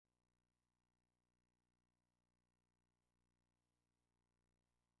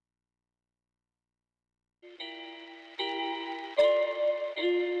It's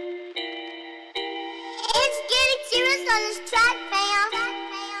getting serious on this track, fam.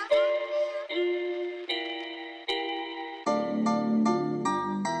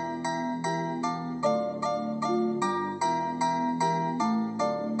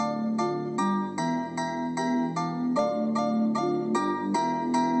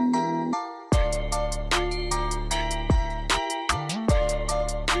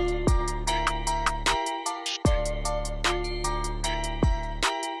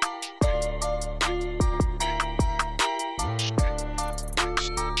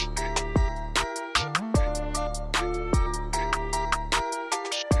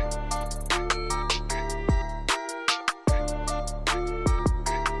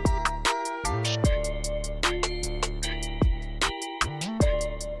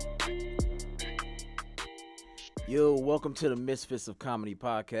 Yo, welcome to the Misfits of Comedy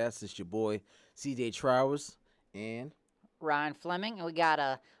podcast. It's your boy CJ Trowers and Ryan Fleming, and we got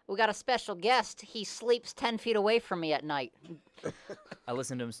a special guest. He sleeps 10 feet away from me at night. I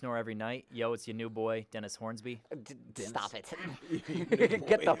listen to him snore every night. Yo, it's your new boy, Dennis Hornsby. Stop it.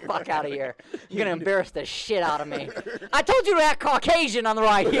 Get the fuck out of here. You're going to embarrass the shit out of me. I told you to act Caucasian on the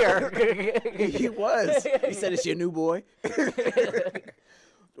right here. he was. He said it's your new boy.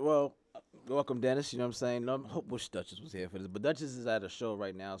 Well, welcome, Dennis. You know what I'm saying? I wish Duchess was here for this, but Duchess is at a show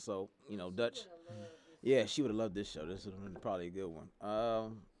right now, so Dutch. Yeah, she would have loved this show. This would have been probably a good one.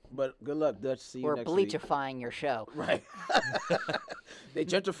 But good luck, Dutch. See you We're next week. bleachifying your show. Right. They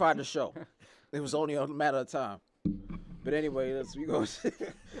gentrified the show. It was only a matter of time. But anyway,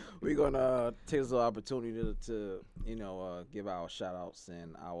 we're gonna take this opportunity to give our shout outs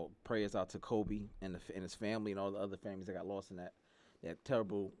and our prayers out to Kobe and his family and all the other families that got lost in that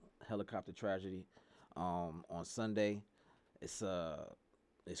terrible helicopter tragedy on Sunday. It's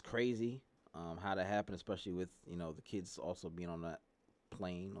crazy how that happened, especially with the kids also being on that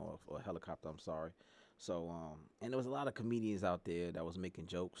plane or helicopter. I'm sorry. So and there was a lot of comedians out there that was making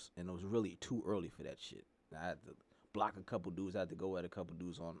jokes, and it was really too early for that shit. I had to block a couple dudes. I had to go at a couple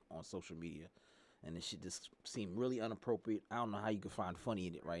dudes on social media, and this shit just seemed really inappropriate. I don't know how you could find funny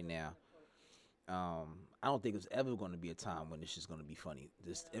in it right now. I don't think there's ever going to be a time when this shit's going to be funny,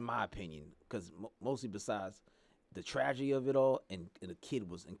 just in my opinion, because mostly besides the tragedy of it all, and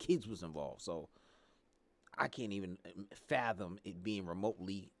kids was involved, so I can't even fathom it being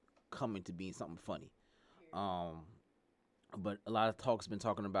remotely coming to being something funny. But a lot of talk's been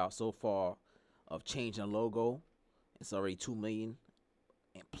talking about so far of changing the logo. It's already $2 million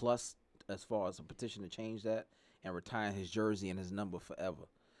and plus as far as a petition to change that and retiring his jersey and his number forever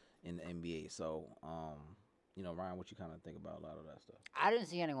in the NBA. So, Ryan, what you kind of think about a lot of that stuff? I didn't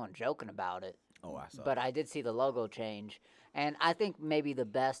see anyone joking about it. Oh, I saw. But I did see the logo change. And I think maybe the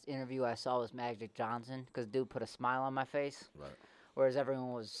best interview I saw was Magic Johnson, because dude put a smile on my face. Right. Whereas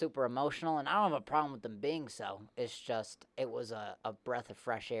everyone was super emotional, and I don't have a problem with them being so. It's just, it was a breath of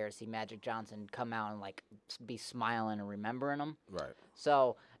fresh air to see Magic Johnson come out and, be smiling and remembering him. Right.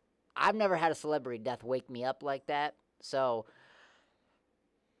 So, I've never had a celebrity death wake me up like that. So,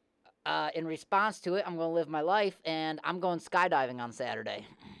 in response to it, I'm going to live my life, and I'm going skydiving on Saturday.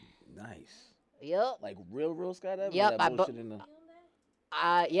 Nice. Yep. Like real skydiving? Yep.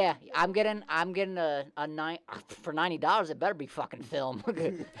 Yeah, I'm getting a nine for $90. It better be fucking film.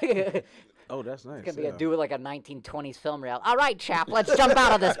 Oh, that's nice. It's gonna be a dude with like a 1920s film reel. All right, chap, let's jump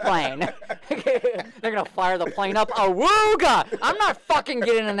out of this plane. They're gonna fire the plane up. Awooga! I'm not fucking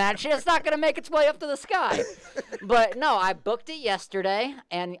getting in that shit. It's not gonna make its way up to the sky. But no, I booked it yesterday,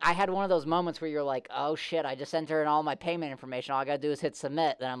 and I had one of those moments where you're like, oh shit, I just entered in all my payment information. All I gotta do is hit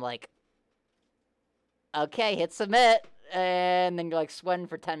submit. Then I'm like, okay, hit submit. And then you're like sweating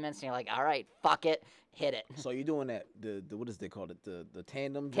for 10 minutes, and you're like, all right, fuck it, hit it. So you're doing that, the what is they call it, the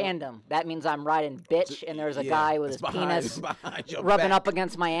tandem jump? Tandem. That means I'm riding bitch, and there's a guy with his penis rubbing back up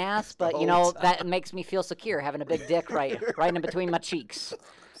against my ass. But, that makes me feel secure, having a big dick right in between my cheeks.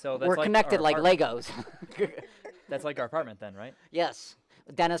 So that's We're like connected like Legos. That's like our apartment then, right? Yes.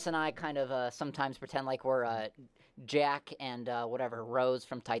 Dennis and I kind of sometimes pretend like we're Jack and Rose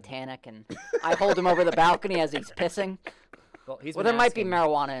from Titanic, and I hold him over the balcony as he's pissing. Well, there might be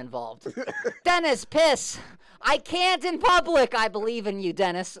marijuana involved. Dennis, piss! I can't in public! I believe in you,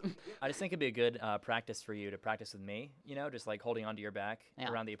 Dennis. I just think it'd be a good practice for you to practice with me, just like holding onto your back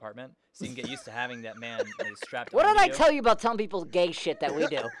around the apartment, so you can get used to having that man strapped What onto did I you. tell you about telling people gay shit that we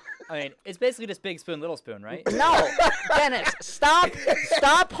do? I mean, it's basically just big spoon, little spoon, right? No, Dennis,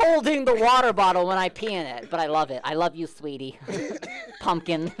 stop holding the water bottle when I pee in it. But I love it. I love you, sweetie.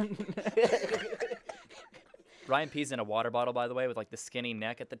 Pumpkin. Ryan pees in a water bottle, by the way, with like the skinny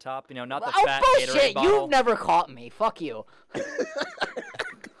neck at the top. You know, not the Oh, fat bullshit! Gatorade bottle. You've never caught me. Fuck you.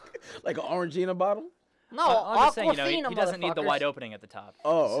 Like an Orangina bottle? No, I'm just saying, you know, Aquafina, he doesn't need the motherfuckers. wide opening at the top.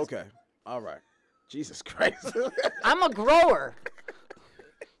 Oh, okay. All right. Jesus Christ. I'm a grower.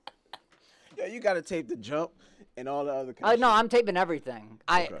 Yeah, you got to tape the jump and all the other kind of No, shit. I'm taping everything.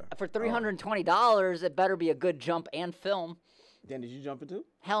 Okay. For $320, it better be a good jump and film. Dan, did you jump into?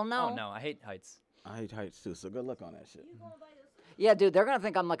 Hell no. Oh no, I hate heights. I hate heights too, so good luck on that shit. Yeah, dude, they're gonna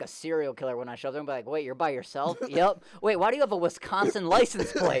think I'm like a serial killer when I show them. Be like, wait, you're by yourself? Yep. Wait, why do you have a Wisconsin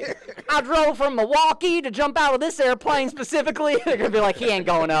license plate? I drove from Milwaukee to jump out of this airplane specifically. They're gonna be like, he ain't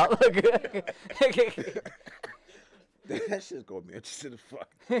going up. That shit's gonna be interesting as fuck.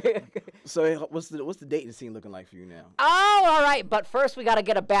 So what's the dating scene looking like for you now? Oh, all right. But first, we got to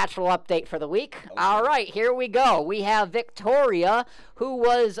get a Bachelor update for the week. Okay. All right, here we go. We have Victoria, who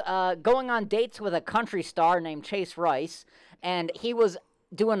was going on dates with a country star named Chase Rice, and he was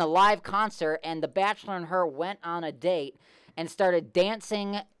doing a live concert, and the Bachelor and her went on a date and started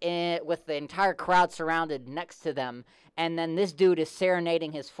dancing with the entire crowd surrounded next to them. And then this dude is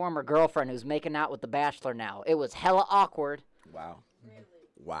serenading his former girlfriend who's making out with the Bachelor now. It was hella awkward. Wow.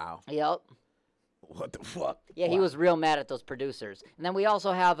 Wow. Yep. What the fuck? Yeah, he was real mad at those producers. And then we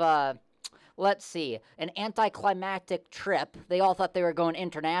also have, let's see, an anticlimactic trip. They all thought they were going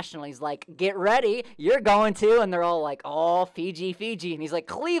international. He's like, get ready, you're going to. And they're all like, oh, Fiji. And he's like,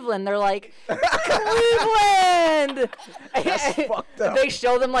 Cleveland. They're like, Cleveland! That's fucked up. They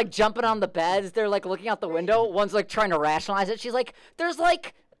show them, like, jumping on the beds. They're, like, looking out the window. One's, like, trying to rationalize it. She's like, there's,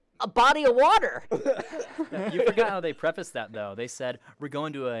 like, a body of water. You forgot how they prefaced that, though. They said, we're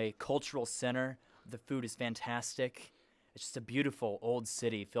going to a cultural center. The food is fantastic. It's just a beautiful old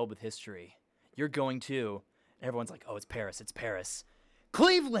city filled with history. You're going to. Everyone's like, oh, it's Paris.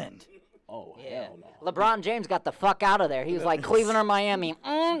 Cleveland! Oh, Yeah. hell no. LeBron James got the fuck out of there. He was like, Cleveland or Miami?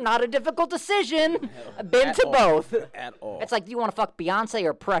 Not a difficult decision. Been At to all. both. At all. It's like, do you want to fuck Beyonce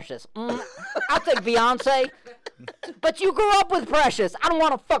or Precious? I'll take Beyonce. But you grew up with Precious. I don't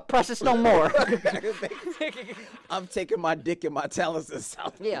want to fuck Precious no more. I'm taking my dick and my talents to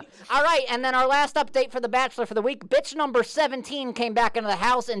South. Yeah. All right, and then our last update for The Bachelor for the week. Bitch number 17 came back into the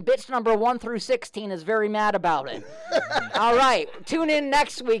house, and bitch number 1 through 16 is very mad about it. All right, tune in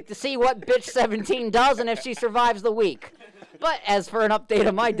next week to see what bitch 17 does and if she survives the week. But as for an update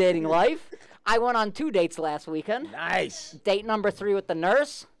of my dating life, I went on 2 dates last weekend. Nice. Date number 3 with the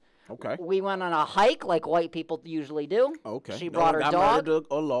nurse. Okay. We went on a hike like white people usually do. Okay. She brought her got dog. murdered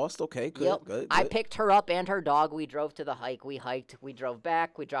or lost. Okay, good, Yep. good. I picked her up and her dog. We drove to the hike. We hiked. We drove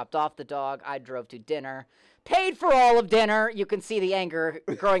back. We dropped off the dog. I drove to dinner. Paid for all of dinner. You can see the anger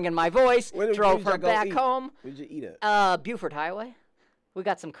growing in my voice. Where Drove did y'all her go back eat? home. Where'd you eat at? Buford Highway. We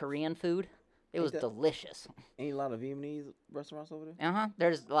got some Korean food. It was that- delicious. Ain't a lot of Vietnamese restaurants over there?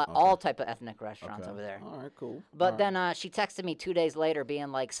 There's all type of ethnic restaurants over there. All right, cool. But All then she texted me 2 days later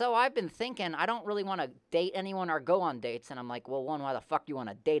being like, so I've been thinking I don't really want to date anyone or go on dates. And I'm like, well, one, why the fuck you want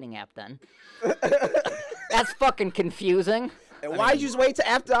a dating app then? That's fucking confusing. And why'd you just wait till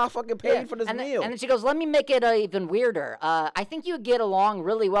after I fucking paid for this and meal? and then she goes, let me make it even weirder. I think you get along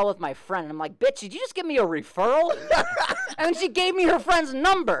really well with my friend. And I'm like, bitch, did you just give me a referral? And then she gave me her friend's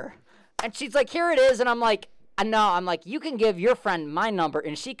number. And she's like, here it is. And I'm like, no. I'm like, you can give your friend my number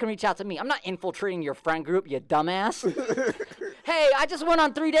and she can reach out to me. I'm not infiltrating your friend group, you dumbass. Hey, I just went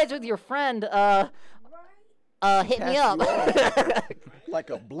on 3 days with your friend. Hit me up. Like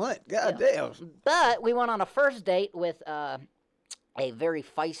a blunt. God damn. But we went on a first date with a very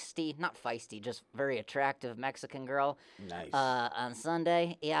not feisty, just very attractive Mexican girl. Nice. On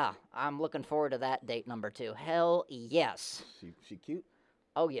Sunday. Yeah, I'm looking forward to that date number 2. Hell yes. She cute?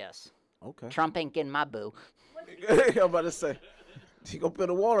 Oh yes. Okay. Trump ain't getting my boo. I'm about to say, she gonna put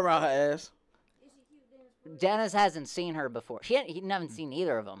a wall around her ass. Dennis hasn't seen her before. He hasn't seen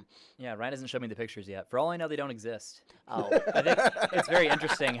either of them. Yeah, Ryan hasn't shown me the pictures yet. For all I know, they don't exist. Oh. I think it's very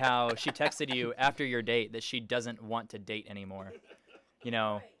interesting how she texted you after your date that she doesn't want to date anymore. You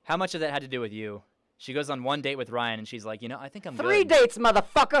know, how much of that had to do with you? She goes on one date with Ryan and she's like, I think I'm 3 good. dates,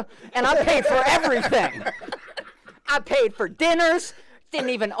 motherfucker, and I paid for everything. I paid for dinners.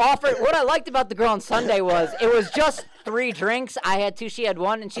 Didn't even offer it. What I liked about the girl on Sunday was it was just 3 drinks. I had 2, she had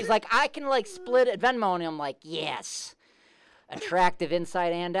 1, and she's like, I can like split it Venmo, and I'm like, yes. Attractive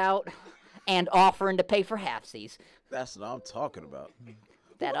inside and out, and offering to pay for halfsies. That's what I'm talking about.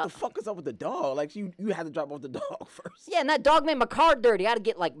 That What the fuck is up with the dog? Like you had to drop off the dog first. Yeah, and that dog made my car dirty. I had to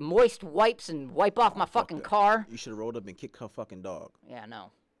get like moist wipes and wipe off my fucking car. You should have rolled up and kicked her fucking dog. Yeah,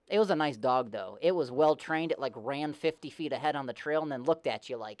 no. It was a nice dog, though. It was well trained. It, like, ran 50 feet ahead on the trail and then looked at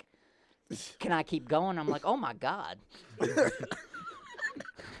you like, can I keep going? I'm like, oh my God. This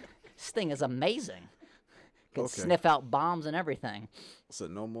thing is amazing. Can Okay. sniff out bombs and everything. So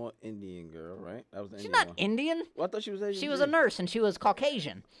no more Indian girl, right? That was the She's Indian not one. Indian. Well, I thought she was Asian. She was a too. nurse and she was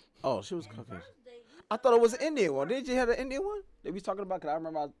Caucasian. Oh, she was Caucasian. I thought it was an Indian one. Did you have an Indian one? That we was talking about? Cause I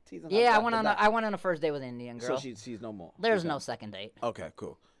remember I was teasing her Yeah, I about went the on. doc. I went on a first date with an Indian girl. So she's no more. There's She's no out. second date. Okay,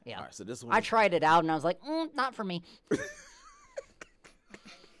 cool. Yeah. All right, so this one. I tried it out and I was like, not for me.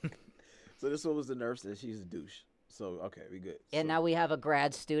 So this one was the nurse, and she's a douche. So okay, we good. And So- now we have a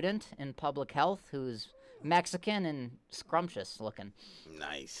grad student in public health who's Mexican and scrumptious looking.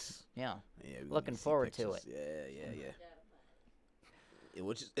 nice. Yeah. Yeah, we Looking can see forward to pictures. Yeah. Yeah,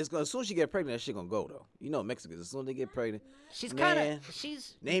 which is, it's gonna, as soon as she get pregnant, that shit gonna go though. You know Mexicans, as soon as they get pregnant, She's kind Man. of.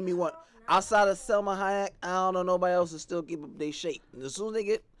 She's. name me one outside of Selma Hayek. I don't know nobody else that still keep up their shape. And as soon as they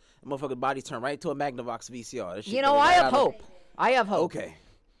get, the motherfucking body turn right to a Magnavox VCR. That shit You know, go I right have out of- hope. I have hope. Okay.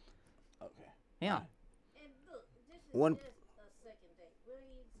 Yeah. One.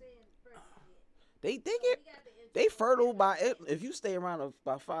 They fertile by if you stay around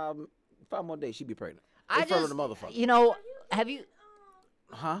by five more days, she be pregnant. They I fertile just. the motherfucker. You know, have you?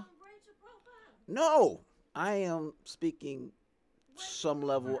 Huh? No, I am speaking some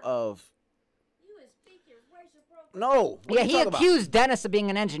level of. No. What Yeah, are you he talking about? accused Dennis of being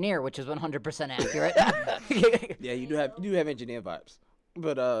an engineer, which is 100% accurate. Yeah, you do have engineer vibes,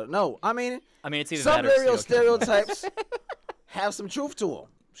 but no, I mean it's either some that or stereotypes have some truth to them.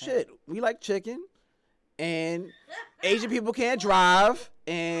 Shit, we like chicken, and Asian people can't drive,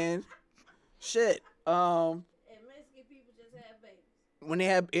 and shit. When they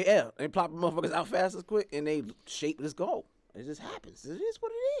have they plop motherfuckers out fast as quick, and they shape this goal. It just happens. It is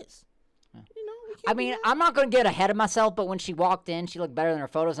what it is. You know. We I can't mean, be I'm not going to get ahead of myself, but when she walked in, she looked better than her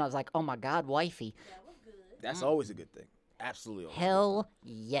photos, and I was like, oh my God, wifey. That's always a good thing. Absolutely. always a good Hell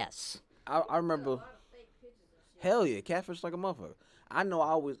yes. thing. I remember. Hell yeah, catfish like a motherfucker. I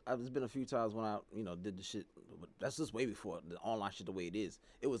know there's been a few times when I, did the shit, but that's just way before the online shit the way it is.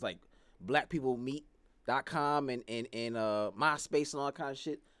 It was like blackpeoplemeet.com and MySpace and all that kind of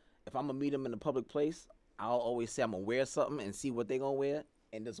shit. If I'm gonna meet them in a public place, I'll always say I'm gonna wear something and see what they gonna wear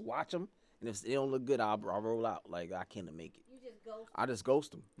and just watch them. And if they don't look good, I'll roll out. Like, I can't make it. I just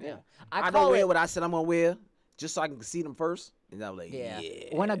ghost them. Yeah. I I call don't wear it- what I said I'm gonna wear just so I can see them first. And I'm like, Yeah.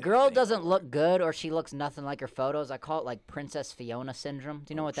 yeah. When a girl doesn't look good or she looks nothing like her photos, I call it like Princess Fiona syndrome. Do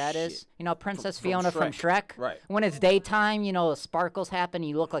you know what that is? shit. You know Princess From Fiona from Shrek. Shrek? Right. When it's daytime, the sparkles happen,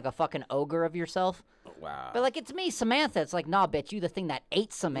 you look like a fucking ogre of yourself. Wow. But like, it's me, Samantha. It's like, nah, bitch, you the thing that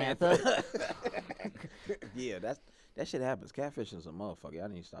ate Samantha. Yeah, that shit happens. Catfishing is a motherfucker. I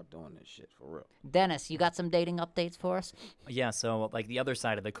need to stop doing this shit for real. Dennis, you got some dating updates for us? Yeah, so like the other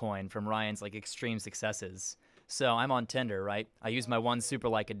side of the coin from Ryan's like extreme successes. So I'm on Tinder, right? I use my one super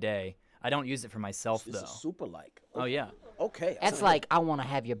like a day. I don't use it for myself It's though. a super like. Oh yeah. Okay. That's like, I want to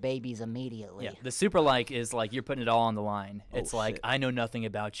have your babies immediately. Yeah, the super like is like you're putting it all on the line. It's like shit. I know nothing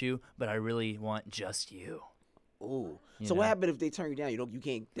about you, but I really want just you. Ooh. You So know. what happened if they turn you down? You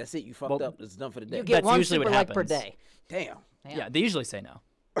can't. That's it. You fucked Well, up. It's done for the day. You get That's one usually super what like per happens. day. Damn. Yeah, they usually say no,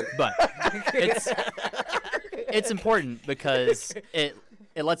 but it's important because it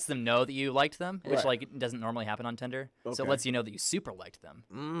lets them know that you liked them, which Right. like doesn't normally happen on Tinder. So Okay. it lets you know that you super liked them.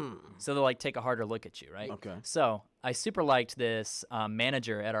 Mm. So they'll like take a harder look at you, right? Okay. So I super liked this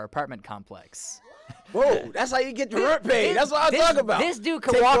manager at our apartment complex. Whoa. That's how you get your rent paid. That's what I'm talking about. This dude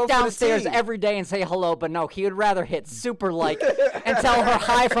could Take walk one for the downstairs team. every day and say hello, but no, he would rather hit super like and tell her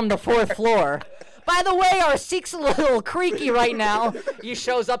hi from the 4th floor. By the way, our seat's a little creaky right now. He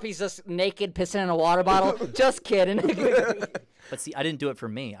shows up, he's just naked, pissing in a water bottle. Just kidding. But see, I didn't do it for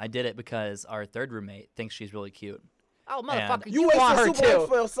me. I did it because our third roommate thinks she's really cute. Oh, motherfucker, You you wait want for her super like too.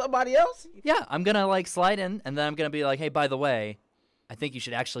 for somebody else? Yeah, I'm gonna like slide in, and then I'm gonna be like, hey, by the way, I think you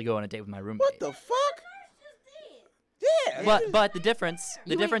should actually go on a date with my roommate. What the fuck? Yeah. But the difference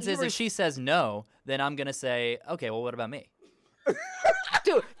You is were- if she says no, then I'm gonna say, okay, well, what about me?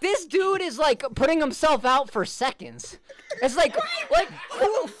 Dude, this dude is like putting himself out for seconds. It's like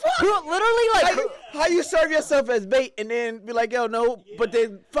literally like. How you serve yourself as bait and then be like, yo, no, but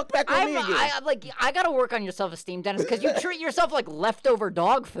then fuck back on me again. I gotta work on your self-esteem, Dennis, because you treat yourself like leftover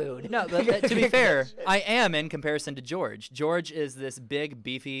dog food. No, to be fair, I am in comparison to George. George is this big,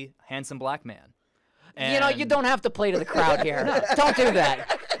 beefy, handsome black man. You don't have to play to the crowd here. Don't do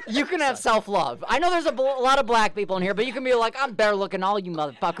that. You can have self-love. I know there's a lot of black people in here, but you can be like, I'm better looking all you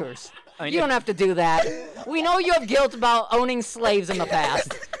motherfuckers. I mean, You don't have to do that. We know you have guilt about owning slaves in the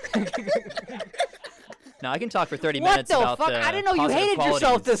past. Now I can talk for 30 What minutes the about fuck? the I didn't know you positive hated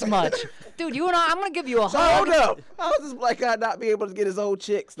yourself qualities. this much. Dude, you and I'm gonna give you a So hug. hold up. How does this black guy not be able to get his old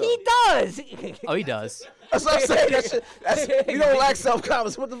chicks though? He does. Oh, he does. That's what I'm saying. You don't lack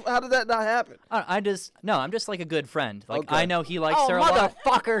self-confidence. How did that not happen? I'm just like a good friend. Like Okay. I know he likes Oh, her a lot.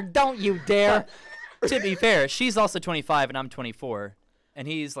 motherfucker! Don't you dare. To be fair, she's also 25 and I'm 24, and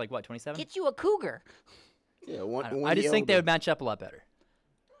he's like what, 27? Get you a cougar. Yeah, I just think they would match up a lot better.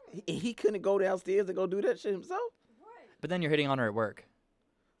 He couldn't go downstairs and go do that shit himself. But then you're hitting on her at work.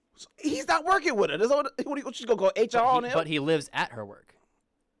 He's not working with her. That's what she's gonna go HR on him. But he lives at her work.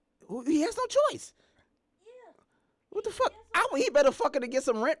 He has no choice. What the fuck? He better fucking to get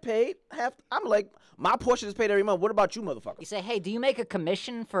some rent paid. I'm like, my portion is paid every month. What about you, motherfucker? You say, hey, do you make a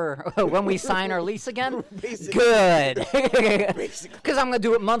commission for when we sign our lease again? Basically. Good. Basically. Because I'm going to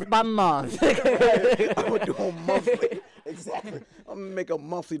do it month by month. I'm gonna do a monthly. Exactly. I'm gonna make a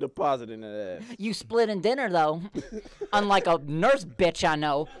monthly deposit into that. You split in dinner, though. Unlike a nurse bitch I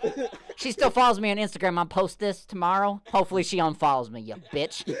know. She still follows me on Instagram. I'll post this tomorrow. Hopefully she unfollows me, you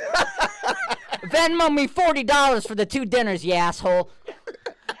bitch. Venmo me $40 for the 2 dinners, you asshole.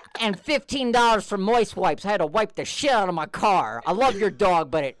 And $15 for moist wipes. I had to wipe the shit out of my car. I love your dog,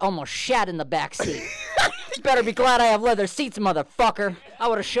 but it almost shat in the back seat. You better be glad I have leather seats, motherfucker. I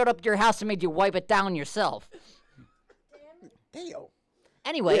would have showed up to your house and made you wipe it down yourself. Damn.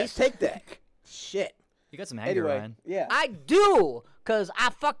 Anyways, Yeah, take that. Shit. You got some anger, Anyway, Ryan. yeah. I do, because I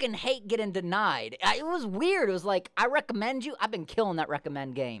fucking hate getting denied. It was weird. It was like, I recommend you. I've been killing that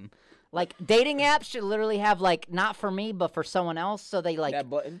recommend game. Like, dating apps should literally have, like, not for me, but for someone else. So they, like, That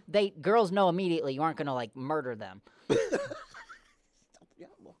button? girls know immediately you aren't going to, like, murder them.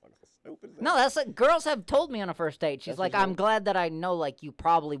 No, that's like, girls have told me on a first date. She's like, I'm glad that I know, like, you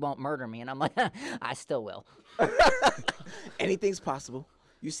probably won't murder me. And I'm like, I still will. Anything's possible.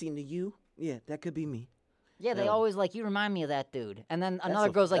 You seen the you? Yeah, that could be me. Yeah, they Yeah. always like, you remind me of that dude. And then another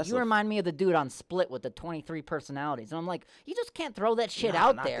girl's like, that's you a- remind me of the dude on Split with the 23 personalities. And I'm like, you just can't throw that shit Nah,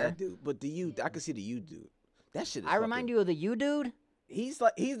 out not there. That dude, but the you, I can see the you dude. That shit is I remind you of the you dude? He's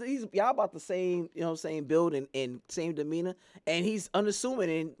like he's y'all about the same, you know what I'm saying, build and same demeanor, and he's unassuming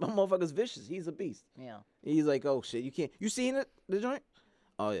and my motherfucker's vicious. He's a beast. Yeah. He's like, oh shit, you can't. You seen it, the joint?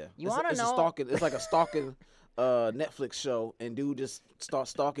 Oh yeah. You wanna it's know- A stalking. It's like a stalking Netflix show, and dude just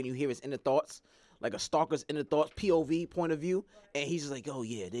starts stalking. You hear his inner thoughts, like a stalker's inner thoughts, POV point of view, and he's just like, oh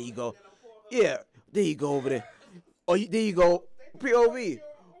yeah, there you go. Yeah, there you go over there. Oh, there you go, POV.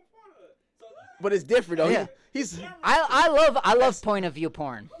 But it's different though. Yeah. He's I love point of view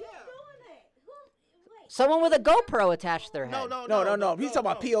porn. Someone with a GoPro attached to their head. no. He's talking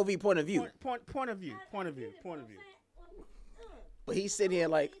about POV point of view. Point of view. But he's sitting here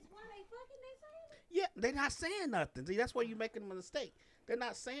like, Yeah, they're not saying nothing. See, that's why you're making a mistake. They're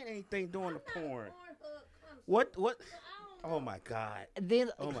not saying anything during the porn. What? Oh my God.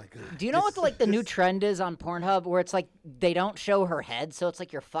 Oh my God. Do you know what the new trend is on Pornhub where it's like they don't show her head, so it's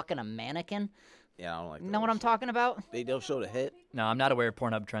like you're fucking a mannequin? yeah, I don't like. You know what I'm talking about? They don't show the head. No, I'm not aware of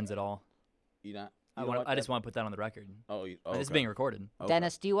Pornhub trends at all. You not? I just want to put that on the record. Oh, This is okay. being recorded. Okay.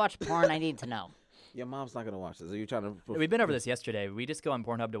 Dennis, do you watch porn? I need to know. Your mom's not gonna watch this. Are you trying to? We've been over this yesterday. We just go on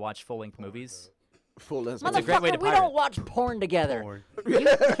Pornhub to watch full-length movies. Full length. a great way to Motherfucker, we pirate. don't watch porn together. Porn.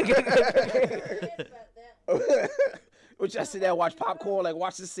 Which I sit there and watch popcorn. Like,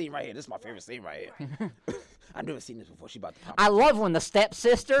 watch this scene right here. This is my favorite scene right here. I've never seen this before. She about to pop. I love when the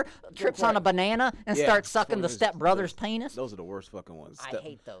stepsister trips on a banana and Yeah, starts it's sucking one the of those- stepbrother's penis. Those are the worst fucking ones. I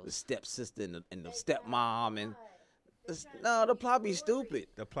hate those. The stepsister and the stepmom and no, the plot be stupid.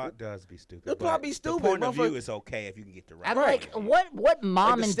 The plot does be stupid. The plot but be stupid, The point of motherfucker. view is okay if you can get the right. I'm like, what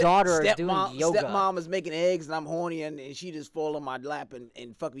mom Like and the daughter are doing yoga? Stepmom is making eggs and I'm horny and she just fall on my lap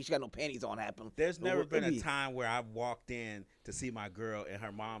and fuck me. She got no panties on happen. There's But never what- been it a be- time where I've walked in to see my girl and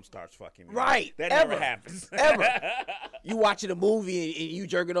her mom starts fucking me. Right, That ever. never happens. Ever. You watching a movie and you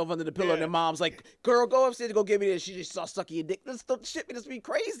jerking off under the pillow and Yeah. the mom's like, girl, go upstairs and go give me this. She just starts sucking your dick. This shit be just be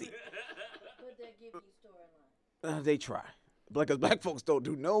crazy. They try. Because black folks don't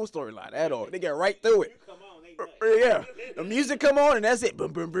do no storyline at all. They get right through it. Yeah. The music come on and that's it.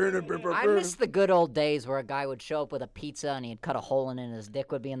 Boom, boom, boom, boom, boom, I boom. miss the good old days where a guy would show up with a pizza and he'd cut a hole in it and his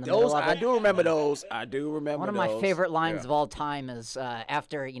dick would be in the Those, middle of I it. do remember those. I do remember One of my those. favorite lines Yeah. of all time is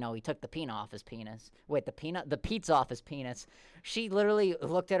after, he took the peanut off his penis. Wait, the pizza off his penis. She literally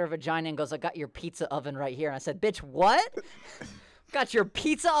looked at her vagina and goes, I got your pizza oven right here. And I said, bitch, what? Got your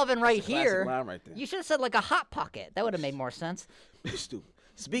pizza oven right a classic here. line right there. You should have said like a hot pocket. That would have made more sense. Stupid.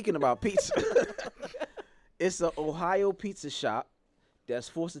 Speaking about pizza, it's an Ohio pizza shop that's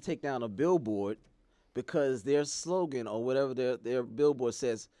forced to take down a billboard because their slogan or whatever their billboard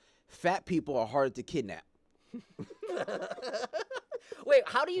says, fat people are harder to kidnap. Wait, Wait,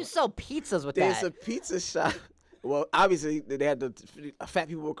 how do you sell pizzas with There's that? a pizza shop. Well, obviously they had fat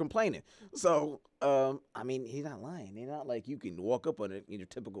people were complaining. So, I mean, he's not lying. They're not like you can walk up on it, your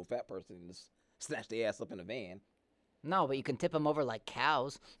typical fat person, and just snatch their ass up in a van. No, but you can tip them over like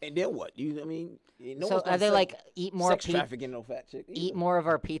cows. And then what? I mean, no So one's gonna are they sell like eat more sex trafficking no fat chick? eat more of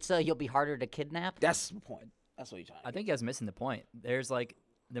our pizza, you'll be harder to kidnap? That's the point. That's what you're trying to I think you guys are missing the point. There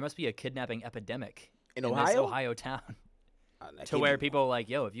must be a kidnapping epidemic In this Ohio? Ohio town get to where people are like,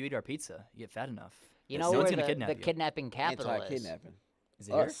 yo, if you eat our pizza, you get fat enough. You No know one's where gonna the, kidnap the you. kidnapping capital is? anti-kidnapping. Is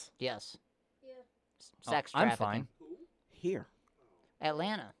it here? Us Yes. Oh, Sex I'm trafficking. fine. here.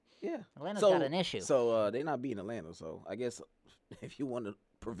 Atlanta. Yeah. Atlanta's got an issue. So they're not being Atlanta. So I guess if you want to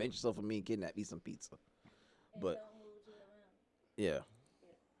prevent yourself from being kidnapped, eat some pizza. But yeah.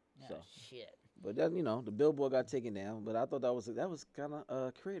 Oh, So, shit. but that the billboard got taken down. But I thought that was kind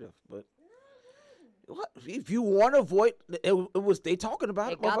of creative. But what if you want to avoid? It was they talking about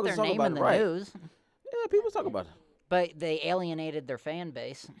They it. got Motherfuckers their talking name about in it, the right? news, Yeah, people talk about it. but they alienated their fan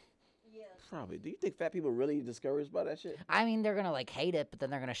base. Probably. Do you think fat people really discouraged by that shit? I mean, they're gonna like hate it, but then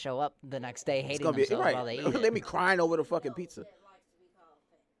they're gonna show up the next day It's hating gonna be themselves right. while they eat Let it. me crying over the fucking pizza.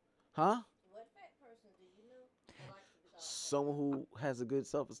 Huh? Someone who has a good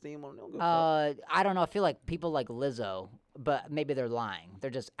self-esteem on them. I don't know. I feel like people like Lizzo, but maybe they're lying. They're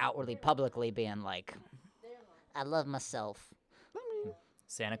just outwardly, publicly being like, "I love myself."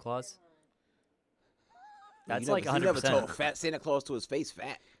 Santa Claus? You That's never- like you never 100%. told fat Santa Claus to his face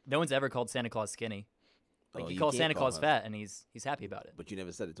fat. No one's ever called Santa Claus skinny. Like Oh, you you call can't Santa call Claus him. fat, and he's happy about it. But you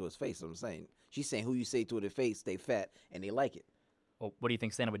never said it to his face. I'm saying she's saying who you say to their face, they fat and they like it. Well, what do you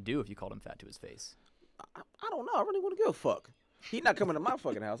think Santa would do if you called him fat to his face? I don't know. I really want to give a fuck. He's not coming to my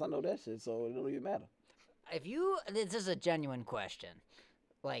fucking house. I know that shit, so it don't even matter. This is a genuine question.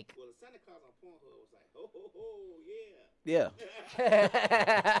 Like, Well, the Santa Claus on Pornhub was like, ho, ho, ho, yeah.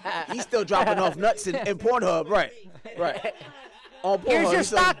 Yeah, he's still dropping off nuts in Pornhub, right? Right. On Pornhub, here's your he's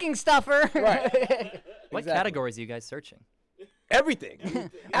still- stocking stuffer. Right. What Exactly. categories are you guys searching? Everything.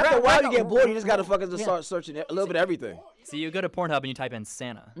 After a while, you get bored. You just gotta fucking just start searching a little bit of everything. So you go to Pornhub and you type in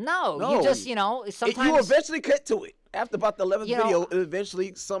Santa. No, No. you just sometimes You eventually get to it. After about the 11th You know- video, it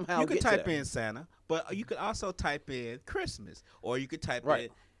eventually somehow You could get type to that. in Santa, but you could also type in Christmas, or you could type Right. in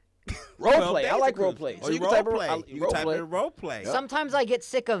Role 12 play. I days like of role Christmas. play. Or So you you can role type play. in You role can type play. in role play. Sometimes I get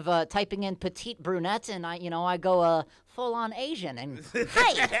sick of typing in petite brunette, and I go full on Asian and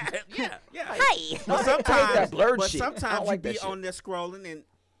hi, Yeah. hi. But that sometimes, blurred but shit. I don't sometimes like you be that shit. on there scrolling and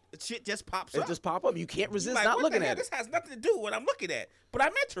shit just pops It up. just pop up. You can't resist Like, not what looking the hell? at it. This has nothing to do with what I'm looking at, but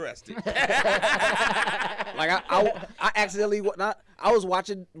I'm interested. Like I accidentally I was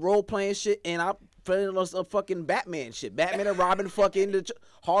watching role playing shit and I fell on some fucking Batman shit. Batman and Robin fucking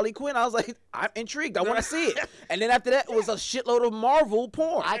Harley Quinn. I was like, I'm intrigued. I want to see it. And then after that, it was a shitload of Marvel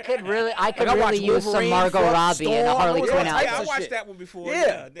porn. I could really Like, I watched use some Wolverine, Margot fuck, Robbie and a Storm, Harley all Quinn types Yeah, I of watched shit. that one before.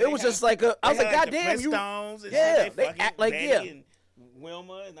 Yeah, They it was had- just like I was they like, had God the damn, you. Flintstones and Yeah, shit. they fucking act like, Betty yeah. and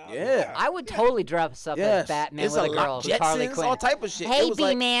Wilma and all Yeah. that. I would totally dress up Yes, as Batman it's with a a girl lot. who's Harley Jetsons, Quinn. all type of shit. Hey, It was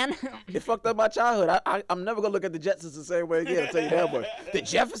like- B-Man. It fucked up my childhood. I'm never gonna look at the Jetsons the same way again. I'll tell you that much. The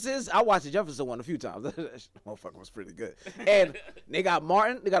Jeffersons, I watched the Jefferson one a few times. That motherfucker was pretty good. And they got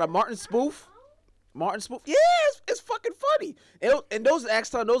Martin. They got a Martin spoof. Yeah, it's fucking funny. And those are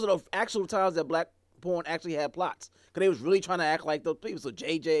the actual times that black porn actually had plots. Cause they was really trying to act like those people. So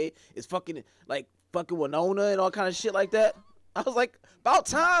JJ is fucking Winona and all kind of shit like that. I was like, about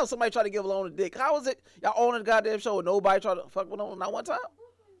time somebody tried to give Winona a dick. How is it y'all own the goddamn show and nobody tried to fuck Winona not one time?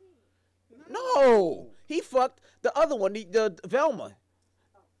 No, he fucked the other one, the Velma.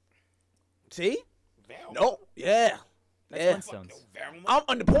 See? Velma. No, yeah. That's Yeah. Flintstones. Velma. I'm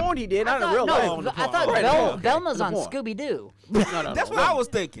on the porn he did, not in real life. No, I thought Right, okay. Velma's The on porn. Scooby Doo. No, That's what I was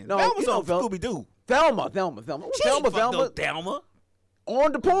thinking. No, Velma's you know on Vel- Scooby Doo. Velma. She ain't fucked no Velma. Velma.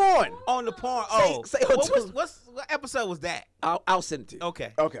 On the porn. On the porn. Say- Oh, say what episode was that? I'll send it to you.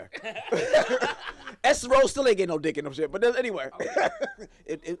 Okay. Okay. S. Rose still ain't getting no dick in them shit. But then, anyway,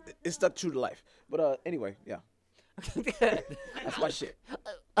 it stuck true to life. But anyway, yeah. That's my shit.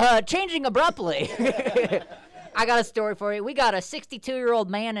 Changing abruptly. I got a story for you. We got a 62-year-old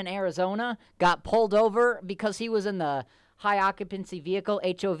man in Arizona got pulled over because he was in the high occupancy vehicle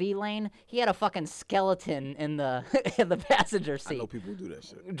HOV lane. He had a fucking skeleton in the in the passenger I know seat, people who do that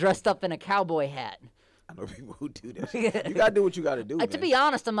shit. dressed up in a cowboy hat. I know people who do that shit. You gotta do what you gotta do, man. To be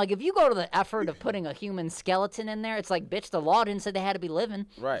honest, I'm like, if you go to the effort of putting a human skeleton in there, it's like, bitch, the law didn't say they had to be living.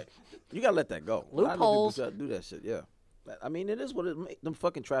 Right. You gotta let that go. I know Loopholes. people do that shit, yeah. I mean, it is what it make them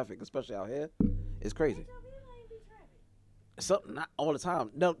fucking traffic, especially out here. It's crazy. Something not all the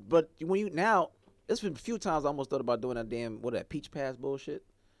time. No, but when you now, It's been a few times I almost thought about doing that Peach Pass bullshit.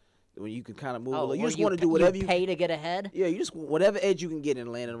 When you can kind of move. Oh, You where just want to do whatever you pay to get ahead. Yeah, you just whatever edge you can get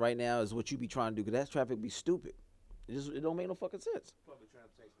in Landon right now is what you be trying to do. Cause that traffic be stupid. It don't make no fucking sense. Public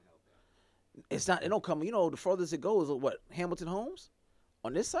transportation help that. It's not. It don't come. You know, the furthest it goes, what Hamilton Homes,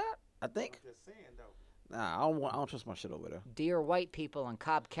 on this side, I think. I'm just saying though. Nah, I don't trust my shit over there. Dear white people in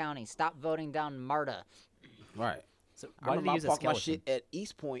Cobb County, stop voting down MARTA. Right. So I why did remember they I use a parked my skeleton? shit at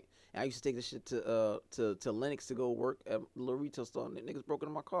East Point, and I used to take the shit to Lenox to go work at a little retail store, and the niggas broke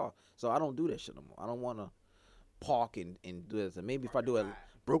into my car. So I don't do that shit no more. I don't want to park and do this. And maybe if I do it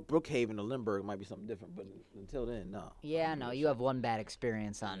Brookhaven or Lindbergh, it might be something different. But until then, no. Yeah, no, you have one bad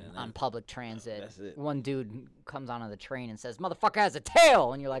experience on public transit. That's it. One dude comes onto the train and says, "Motherfucker has a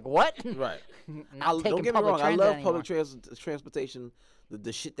tail," and you're like, "What?" Right. Not taking Don't get me public wrong. I transit love anymore. public transportation.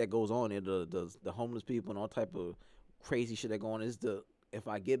 The shit that goes on there, the homeless people and all type of crazy shit that go on. Is if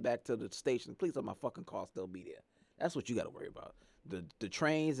I get back to the station, please let my fucking car still be there. That's what you got to worry about. The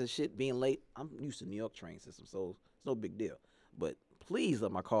trains and shit being late. I'm used to New York train system, so it's no big deal. But please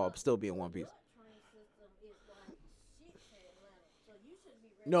let my car still be in one piece.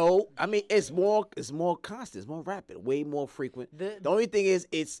 No, I mean it's more constant, it's more rapid, way more frequent. The only thing is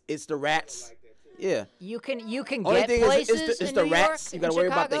it's the rats. Yeah. You can Only get thing places is it's in the New rats. York, You gotta in worry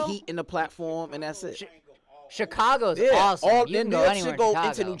about the Chicago? heat in the platform, and that's it. Chicago's Yeah, awesome. all You can then go that anywhere shit go in Chicago.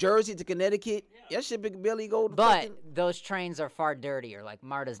 into New Jersey to Connecticut. That shit big barely go. To But fucking, those trains are far dirtier. Like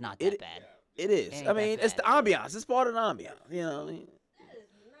MARTA's not that bad. it is. ain't I that mean, it's the bad. ambiance. It's part of the ambiance. You know what I mean?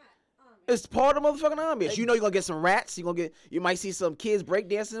 It's part of the motherfucking ambiance. You know you're gonna get some rats. You might see some kids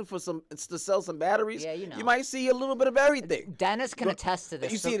breakdancing to sell some batteries. Yeah, you know. You might see a little bit of everything. Dennis can attest to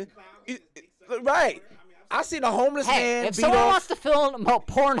this. You So- see right. I seen a homeless Hey, man if beat someone off. wants to film a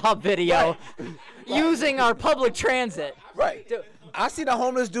Pornhub video using our public transit, Right. I seen a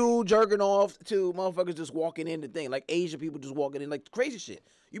homeless dude jerking off to motherfuckers just walking in the thing, like Asian people just walking in, like crazy shit.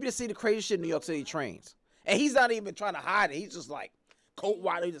 You be to see the crazy shit in New York City trains, and he's not even trying to hide it. He's just like coat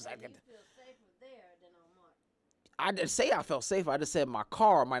wide. He's just like. I didn't say I felt safe. I just said my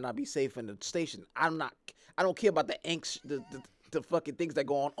car might not be safe in the station. I don't care about the angst, the fucking things that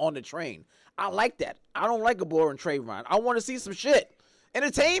go on the train. I like that. I don't like a boring train ride. I want to see some shit.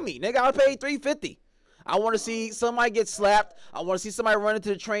 Entertain me, nigga. I paid $3.50. I want to see somebody get slapped. I want to see somebody run into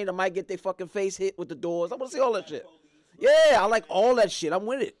the train that might get their fucking face hit with the doors. I want to see all that shit. Yeah, I like all that shit. I'm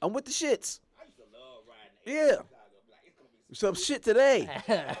with it. I'm with the shits. Yeah. Some shit today.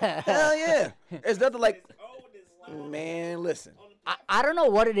 Hell yeah. It's nothing like, man, listen. I don't know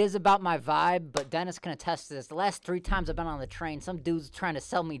what it is about my vibe, but Dennis can attest to this. The last 3 times I've been on the train, some dude's trying to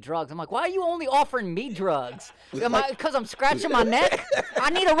sell me drugs. I'm like, why are you only offering me drugs? Because I'm scratching my neck?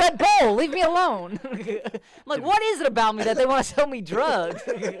 I need a Red Bull. Leave me alone. I'm like, what is it about me that they want to sell me drugs?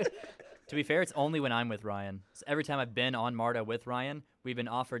 To be fair, it's only when I'm with Ryan. So every time I've been on MARTA with Ryan, we've been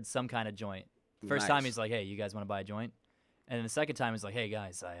offered some kind of joint. First time Nice. he's like, "Hey, you guys want to buy a joint?" And then the second time he's like, "Hey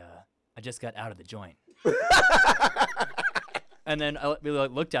guys, I just got out of the joint." And then we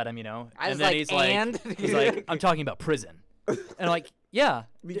looked at him, you know, I was and then like, he's like, "I'm talking about prison." And I'm like, "Yeah,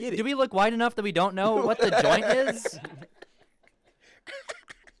 We get it. do we look wide enough that we don't know what the joint is?"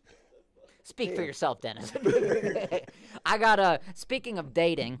 Speak for yourself, Dennis. I got speaking of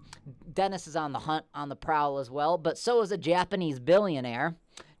dating, Dennis is on the hunt, on the prowl as well, but so is a Japanese billionaire.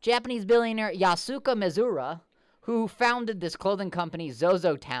 Japanese billionaire Yasuka Mizura, who founded this clothing company,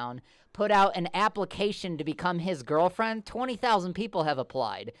 ZozoTown, put out an application to become his girlfriend. 20,000 people have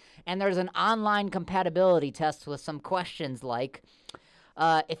applied. And there's an online compatibility test with some questions like,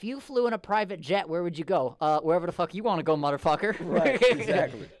 if you flew in a private jet, where would you go? Wherever the fuck you want to go, motherfucker. Right,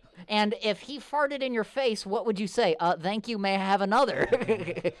 exactly. And if he farted in your face, what would you say? Thank you, may I have another?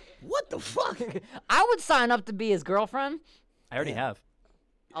 What the fuck? I would sign up to be his girlfriend. I already have.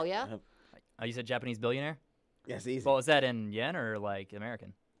 Oh, yeah? You said Japanese billionaire? Yes, easy. Well, is that in yen or like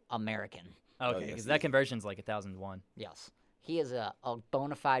American? American. Okay, yes, because that conversion's like 1,001. Yes. He is a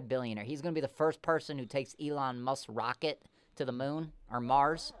bona fide billionaire. He's going to be the first person who takes Elon Musk's rocket to the moon or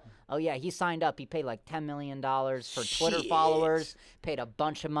Mars. Oh, yeah, he signed up. He paid like $10 million for Twitter Shit. followers, paid a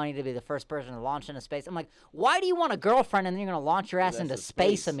bunch of money to be the first person to launch into space. I'm like, why do you want a girlfriend and then you're going to launch your ass That's into in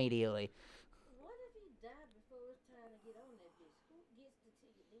space space. immediately? What if he died before it was time to get on that bitch? Who gets the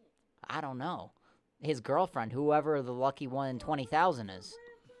ticket then? I don't know. His girlfriend, whoever the lucky one in 20,000 is.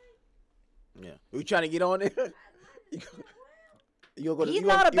 Yeah. We trying to get on there? You gonna go to, He's you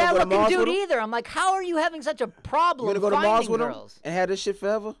not a gonna, you gonna go to bad-looking Mars dude with him? either. I'm like, how are you having such a problem You gonna go to finding Mars with girls? him and have this shit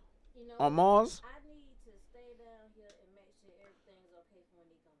forever You know, on Mars? I need to stay down here and make sure everything's okay for when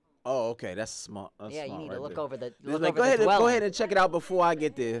he come home. Oh, okay. That's smart. That's Yeah, you smart need right to look there. over the Just look like, over go the ahead, dwelling. go ahead and check it out before I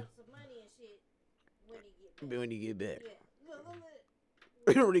get there. Some money and shit. When you get back. Yeah.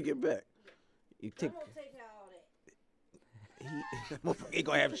 Look. When you get back. You take. I'm gonna take out all that. He ain't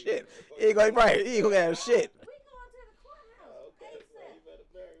gonna have shit. He ain't gonna have shit. We going to the courthouse. Okay, ASAP. so you better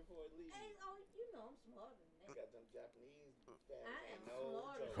bury before it leaves. Hey, oh, you know I'm smarter than that. Got them Japanese I am no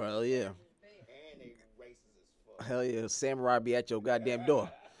smarter. joke. Hell yeah. And they racist as fuck. Hell yeah. Samurai be at your goddamn door.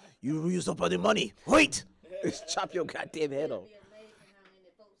 You use up all the money. Wait. Chop your goddamn head off. It'd be amazing how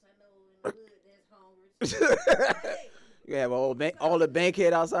many folks I know in the hood that's hungry. Hey, You have all the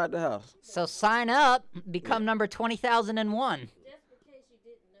bankhead outside the house. So sign up, become number 20,001. just in case you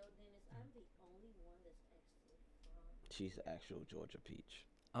didn't know, Dennis, I'm the only one that's actually from. She's actual Georgia peach.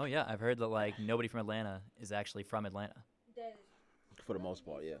 Oh yeah, I've heard that like nobody from Atlanta is actually from Atlanta. That is For the most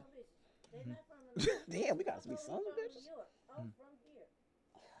part, yeah. They're not from Atlanta. Damn, we got to be I'm sons of from bitches. New York. I'm from here.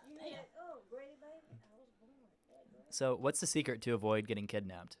 You know that? Oh, Grady baby, I was born. That great. So what's the secret to avoid getting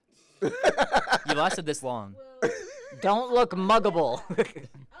kidnapped? You lasted this long. Well, Don't look muggable. I'm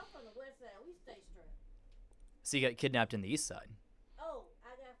from the west side. We stay strapped. So you got kidnapped in the east side. Oh,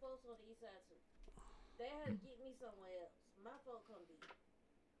 I got folks on the east side too. They had to get me somewhere else. My folk come be.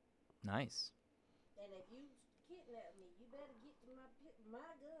 Nice. And if you kidnap me, you better get to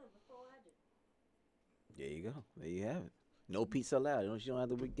my gun before I do. There you go. There you have it. No pizza allowed. You don't have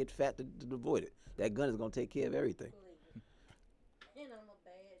to get fat to avoid it. That gun is gonna take care of everything. Believe me. And I'm a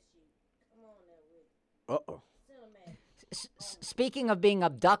bad shoot. Come on now with it. Uh-oh. Cinematic. Speaking of being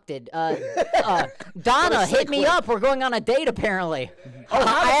abducted, Donna hit me up. We're going on a date apparently. Oh, how the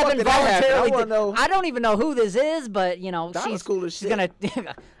I fuck haven't did that happen? I voluntarily. wanna know. I don't even know who this is, but you know Donna's she's cool as she's shit.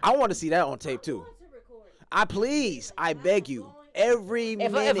 gonna. I want to see that on tape too. I'm going to record it. I beg you, every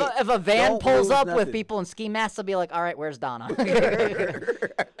If minute. if a van don't pulls lose up with nothing. people in ski masks, they'll be like, "All right, where's Donna?"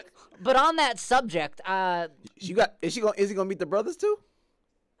 But on that subject, Is he gonna meet the brothers too?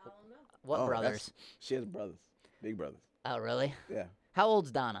 I don't know. what Oh, brothers? She has brothers, big brothers. Oh, really? Yeah. How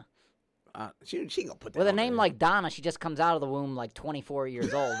old's Donna? She gonna put that. With a on name there. like Donna, she just comes out of the womb like 24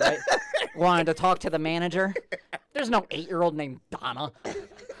 years old, right? Wanted to talk to the manager. There's no 8-year-old named Donna.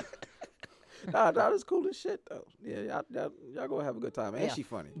 Nah, that's cool as shit though. Yeah, y'all gonna have a good time, and Yeah. she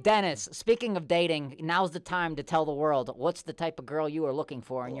funny. Dennis, speaking of dating, now's the time to tell the world what's the type of girl you are looking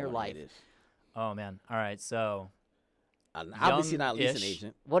for in your Oh, life. it is. Oh man. All right. So Obviously not leasing Young-ish.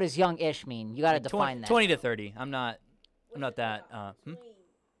 agent. What does young-ish mean? You got to define that. 20 to 30. I'm not that. Between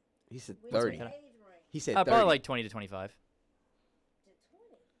He said which 30. age range? He said 30. Probably like 20 to 25. To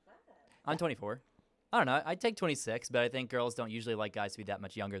 25. I'm 24. I don't know. I'd take 26, but I think girls don't usually like guys to be that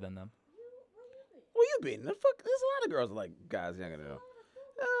much younger than them. Where you been? The fuck? There's a lot of girls that like guys younger than them.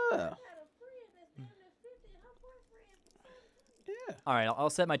 Yeah. I got a friend that's down there 50 and her boyfriend. Yeah. All right, I'll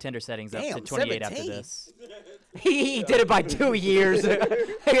set my Tinder settings up to Damn, 28 after 17. this. He did it by 2 years.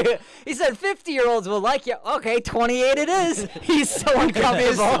 He said 50-year-olds will like you. Okay, 28 it is. He's so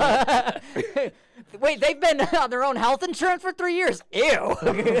uncomfortable. Wait, they've been on their own health insurance for 3 years. Ew.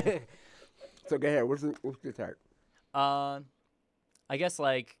 So go ahead. What's your type? I guess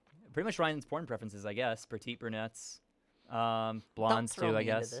like pretty much Ryan's porn preferences. I guess petite brunettes, blondes Don't throw too. I me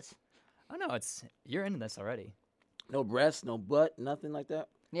into guess. this. Oh no, you're into this already. No breasts, no butt, nothing like that.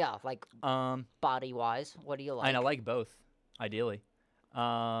 Yeah, like body-wise, what do you like? I like both, ideally. Okay.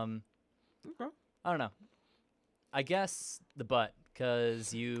 I don't know. I guess the butt,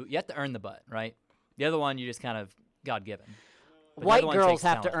 because you have to earn the butt, right? The other one you just kind of God given. But the White other one girls takes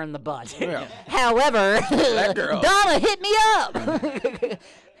have to talent. earn the butt. Yeah. However, girl. Donna, hit me up.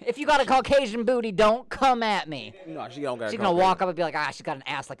 If you got a Caucasian booty, don't come at me. No, she don't got. She's gonna walk up and be like, she's got an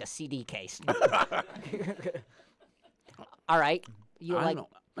ass like a CD case. All right, you I like? don't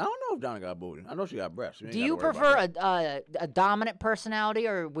know if Donna got booty. I know she got breasts. Do you prefer a dominant personality,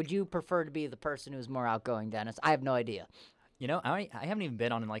 or would you prefer to be the person who's more outgoing, Dennis? I have no idea. You know, I haven't even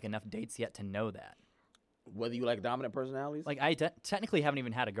been on like enough dates yet to know that. whether you like dominant personalities? Like I technically haven't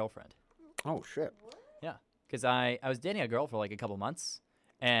even had a girlfriend. Oh shit. Yeah, because I was dating a girl for like a couple months,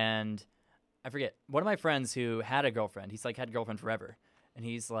 and I forget one of my friends who had a girlfriend. He's like had a girlfriend forever, and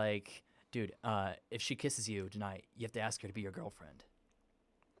he's like, dude, if she kisses you tonight, you have to ask her to be your girlfriend.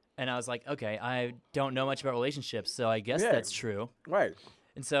 And I was like, okay, I don't know much about relationships, so I guess Yeah. that's true. Right.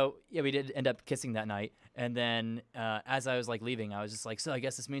 And so, yeah, we did end up kissing that night. And then as I was like leaving, I was just like, so I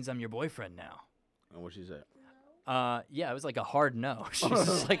guess this means I'm your boyfriend now. And what she said? Yeah, it was like a hard no. She was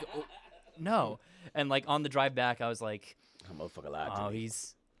just like, "Oh, no. And like on the drive back, I was like, That motherfucker lied to oh, me.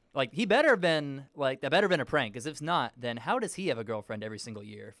 he's like, he better have been like, that better have been a prank. Because if not, then how does he have a girlfriend every single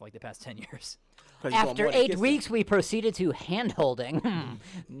year for like the past 10 years? 'Cause he doing After more than 8 kissing. weeks, we proceeded to hand-holding.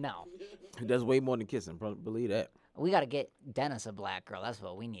 No. He does way more than kissing. Believe that. We got to get Dennis a black girl. That's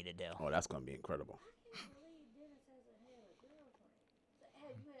what we need to do. Oh, that's gonna be incredible.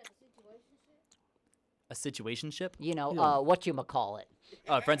 A situationship? You know, whatchamacallit.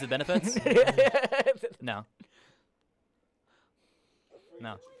 Friends with benefits? No.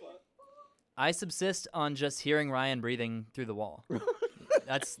 No. I subsist on just hearing Ryan breathing through the wall.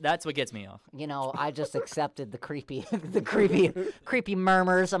 That's what gets me off. You know, I just accepted the creepy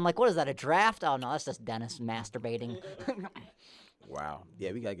murmurs. I'm like, what is that, a draft? Oh, no, that's just Dennis masturbating. Wow.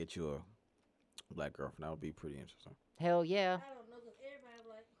 Yeah, we gotta get you a black girlfriend. That would be pretty interesting. Hell yeah. I don't know, because everybody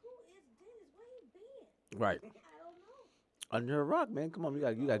like, who is Dennis? Where he been? Right. I don't know. Under a rock, man. Come on, you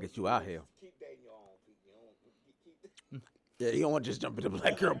gotta get you out here. Keep dating your own people. You don't keep Yeah, you don't want to just jump in the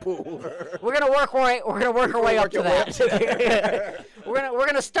black girl pool. We're gonna work our way up to that. we're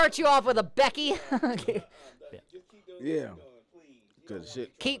gonna start you off with a Becky. just keep doing what Yeah. you're doing, please. Good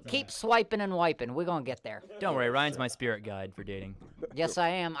shit. keep swiping and wiping. We're gonna get there. Don't worry, Ryan's my spirit guide for dating. Yes, I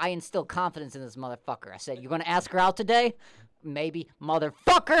am. I instill confidence in this motherfucker. I said, you're gonna ask her out today? Maybe,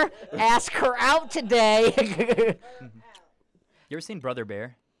 motherfucker, ask her out today. You ever seen Brother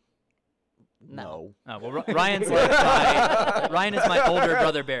Bear? No. Oh, well, Ryan is my older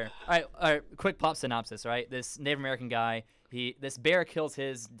brother bear. All right, quick plot synopsis, right? This Native American guy, this bear kills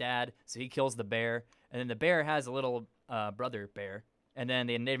his dad, so he kills the bear, and then the bear has a little brother bear, and then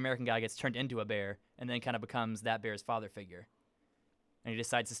the Native American guy gets turned into a bear, and then kind of becomes that bear's father figure. And he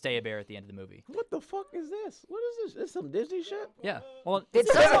decides to stay a bear at the end of the movie. What the fuck is this? What is this? This some Disney shit? Yeah. Well, Did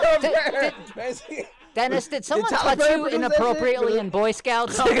someone, Dennis, did someone Tyler touch Perry you produce that inappropriately shit? in Boy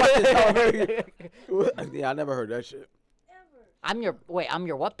Scouts? Yeah, I never heard that shit. I'm your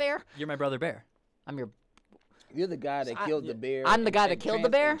what bear? you're my brother bear. You're the guy that killed the bear. I'm the guy that killed the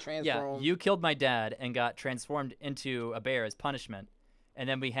bear? Yeah, you killed my dad and got transformed into a bear as punishment, and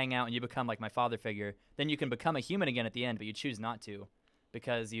then we hang out and you become like my father figure. Then you can become a human again at the end, but you choose not to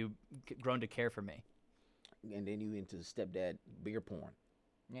because you've grown to care for me. And then you into stepdad beer porn.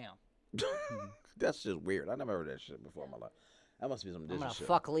 Yeah. That's just weird. I never heard that shit before in my life. That must be some I'm Disney gonna shit.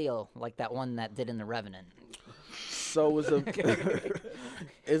 fuck Leo like that one that did in The Revenant. So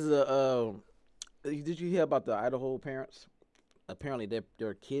did you hear about the Idaho parents? Apparently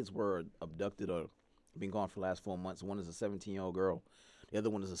their kids were abducted or been gone for the last 4 months. One is a 17-year-old girl. The other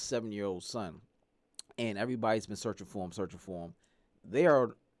one is a 7-year-old son. And everybody's been searching for them. They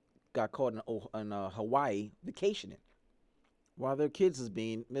got caught in Hawaii vacationing. While their kids is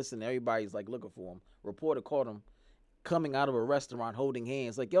being missing, everybody's like looking for them. Reporter caught them coming out of a restaurant holding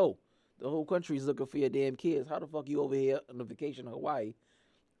hands. Like, yo, the whole country's looking for your damn kids. How the fuck you over here on a vacation in Hawaii?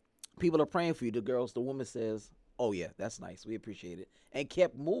 People are praying for you. The woman says, oh yeah, that's nice. We appreciate it. And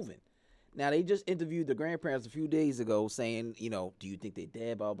kept moving. Now, they just interviewed the grandparents a few days ago saying, you know, do you think they're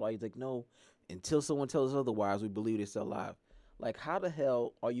dead, blah, blah. He's like, no, until someone tells us otherwise, we believe they're still alive. Like, how the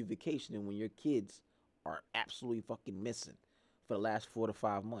hell are you vacationing when your kids are absolutely fucking missing for the last 4 to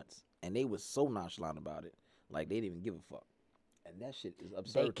 5 months? And they was so nonchalant about it. Like, they didn't even give a fuck. And that shit is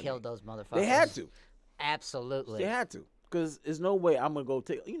absurd. They killed those motherfuckers. They had to. Absolutely. They had to. Because there's no way I'm going to go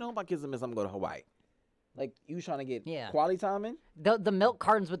take, my kids are missing, I'm going to go to Hawaii. Like, you trying to get quality time in? The milk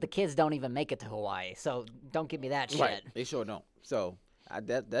cartons with the kids don't even make it to Hawaii, so don't give me that shit. Right. They sure don't. So,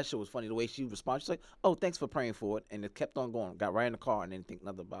 that shit was funny. The way she responded, she's like, oh, thanks for praying for it. And it kept on going. Got right in the car and didn't think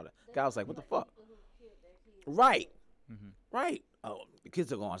nothing about it. Guy was like, what the fuck? Right. Mm-hmm. Right. Oh, the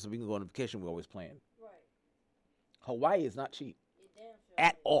kids are gone, so we can go on vacation. We're always playing. Right. Hawaii is not cheap. It damn sure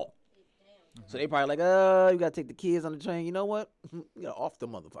At all. It damn So they probably like, you got to take the kids on the train. You know what? You got off the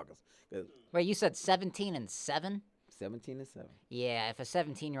motherfuckers. 'Cause Wait, you said 17 and 7? 17 and 7. Yeah, if a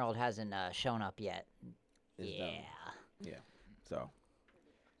 17-year-old hasn't shown up yet. It's yeah. done. Yeah. So,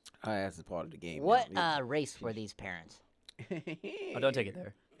 that's a part of the game. What now. race were these parents? Oh, don't take it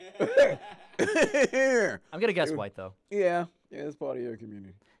there. Yeah. I'm gonna guess white though. Yeah, it's part of your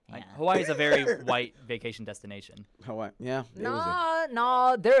community. Yeah. Hawaii is a very white vacation destination. Hawaii. Yeah. It was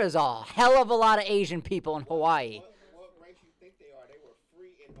No, there is a hell of a lot of Asian people in Hawaii. What race you think they are? They were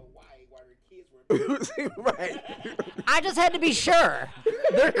free in Hawaii while their kids were right. I just had to be sure.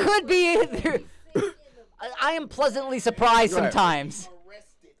 There could be. I am pleasantly surprised Right. sometimes.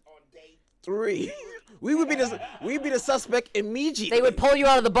 arrested on day 3. We'd be the suspect immediately. They would pull you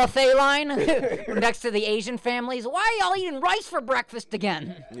out of the buffet line next to the Asian families. Why are y'all eating rice for breakfast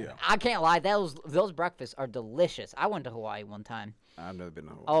again? Yeah. I can't lie. Those breakfasts are delicious. I went to Hawaii one time. I've never been to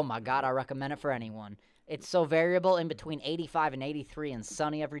Hawaii. Oh, my God. I recommend it for anyone. It's so variable, in between 85 and 83 and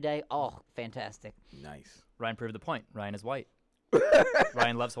sunny every day. Oh, fantastic. Nice. Ryan proved the point. Ryan is white.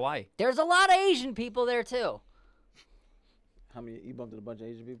 Ryan loves Hawaii. There's a lot of Asian people there, too. How many? You bumped into a bunch of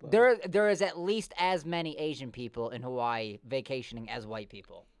Asian people? There is at least as many Asian people in Hawaii vacationing as white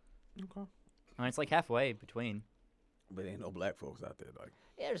people. Okay. I mean, it's like halfway between. But ain't no black folks out there, like.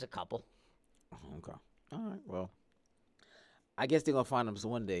 Yeah, there's a couple. Okay. All right. Well, I guess they're gonna find them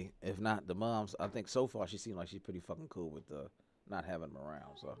one day. If not, the moms. I think so far she seems like she's pretty fucking cool with not having them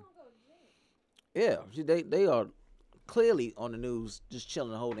around. So yeah, they are clearly on the news, just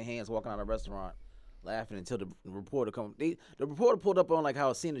chilling, holding hands, walking out of a restaurant, laughing until the reporter come. The reporter pulled up on like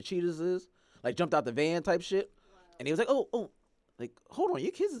how Seeing the Cheetahs is, like jumped out the van type shit, and he was like, oh, like hold on,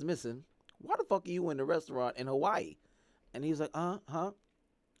 your kids is missing. Why the fuck are you in the restaurant in Hawaii? And he was like, huh?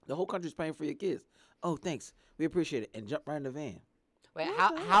 The whole country's paying for your kids. Oh, thanks. We appreciate it. And jump right in the van. Wait,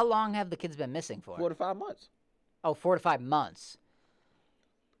 how long have the kids been missing for? 4 to 5 months. Oh, 4 to 5 months.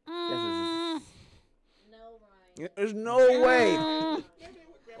 No, Ryan. There's no way.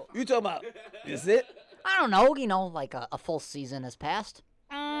 You talking about, is it? I don't know. Like a full season has passed.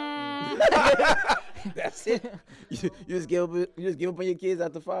 That's it? You just give up on your kids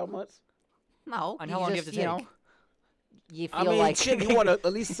after 5 months? No. And how long do you have to take? You feel I mean, like shit, you want at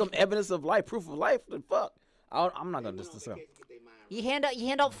least some evidence of life, proof of life, then fuck. I'm not going to just decide. you hand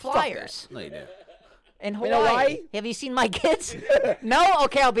out flyers No, you didn't. in Hawaii. Have you seen my kids? No?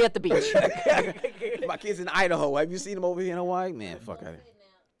 Okay, I'll be at the beach. My kids in Idaho. Have you seen them over here in Hawaii? Man, fuck out of here.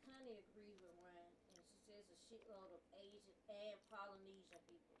 Now, Connie agrees with Ryan, and she says a shitload of Asian and Polynesian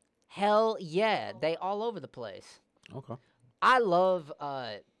people. Hell yeah, they all over the place. Okay. I love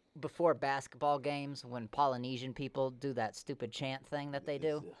before basketball games when Polynesian people do that stupid chant thing that they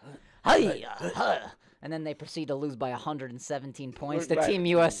do. Hi-ya, and then they proceed to lose by 117 points to Right. Team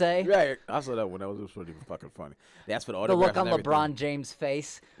USA. Right. I saw that one. That was pretty fucking funny. That's for the The autographs look on and everything. LeBron James'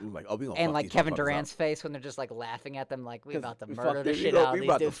 face We was like, oh, we gonna and fuck like these Kevin motherfuckers Durant's up. face when they're just like laughing at them like we about to We murder fucked the them. shit We out of we these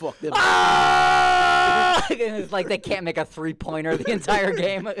about to dudes. fuck them. Ah! And it's like they can't make a 3-pointer the entire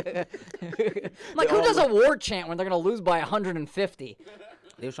game. Like, who does a war chant when they're going to lose by 150?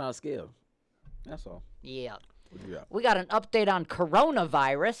 They was trying to scale. That's all. Yeah. What you got? We got an update on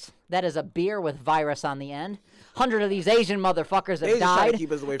coronavirus. That is a beer with virus on the end. 100 of these Asian motherfuckers have Asians trying to died.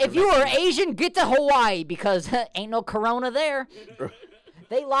 keep us away If from you are vaccines. Asian, get to Hawaii because ain't no corona there.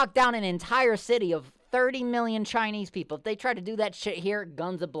 They locked down an entire city of 30 million Chinese people. If they try to do that shit here,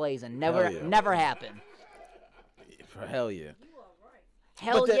 guns a-blazing. Never, Hell yeah. never happen. For hell yeah.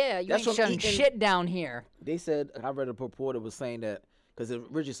 Hell that- yeah, you that's ain't from shutting eating- shit down here. They said, I read a reporter was saying that, because it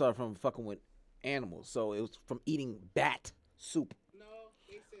originally started from fucking with animals. So it was from eating bat soup. No,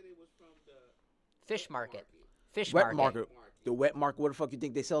 they said it was from the Fish market. Fish Wet market. market. The wet market. What the fuck you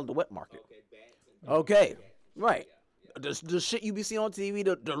think they sell at the wet market? okay bats and Okay. Right. The shit you be seeing on TV,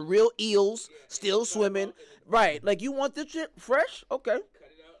 the real eels still swimming. Right. Like, you want this shit fresh? Okay.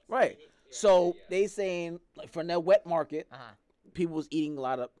 Right. So they saying, like, from that wet market, Uh-huh. people was eating a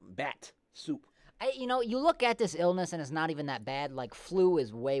lot of bat soup. You look at this illness and it's not even that bad. Like, flu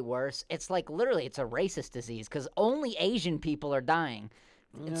is way worse. It's like, literally, it's a racist disease because only Asian people are dying.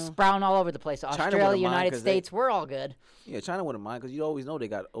 It's sprouting all over the place. wouldn't Australia, mind United 'cause they- States, we're all good. Yeah, China wouldn't mind because you always know they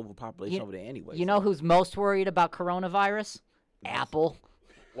got overpopulation over there anyway. You so- know who's most worried about coronavirus? Apple.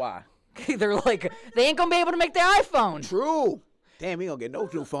 Why? They're like, they ain't gonna be able to make the iPhone. True. Damn, he gonna get no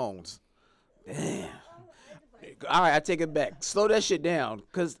new phones. Damn. All right, I take it back. Slow that shit down,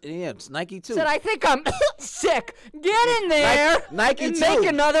 cause yeah, it's Nike too. Said, I think I'm sick. Get in there Nike and too. make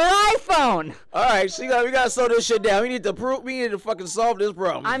another iPhone. All right, so we gotta slow this shit down. We need to fucking solve this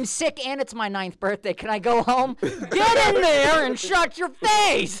problem. I'm sick and it's my 9th birthday. Can I go home? Get in there and shut your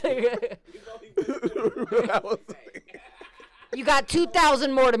face. You got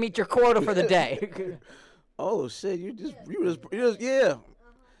 2,000 more to meet your quota for the day. Oh shit, you just yeah.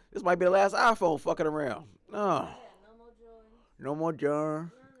 This might be the last iPhone fucking around. No. No more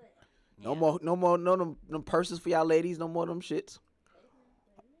jar. No more them purses for y'all ladies, no more them shits.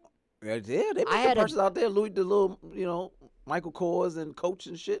 Yeah, they make had a- purses out there, Louis, the little, Michael Kors and Coach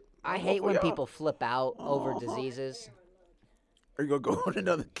and shit. I No hate more when for y'all. people flip out over diseases. Are you gonna go on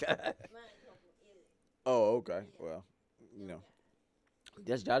another guy? Oh, okay. Well,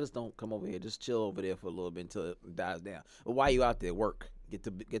 y'all just don't come over here. Just chill over there for a little bit until it dies down. But while you out there, work.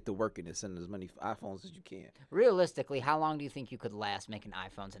 Get to working and send as many iPhones as you can. Realistically, how long do you think you could last making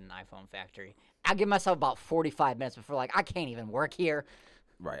iPhones in an iPhone factory? I'll give myself about 45 minutes before, like, I can't even work here.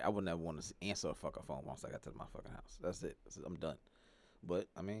 Right. I would never want to answer a fucking phone once I got to my fucking house. That's it. I'm done. But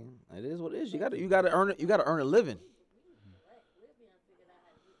I mean, it is what it is. You gotta earn it. You gotta earn a living.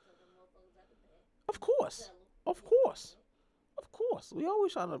 Of course. Of course. Of course. We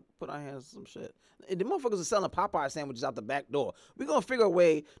always trying to put our hands on some shit. And the motherfuckers are selling Popeye sandwiches out the back door. We're gonna figure a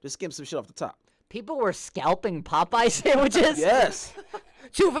way to skim some shit off the top. People were scalping Popeye sandwiches? Yes.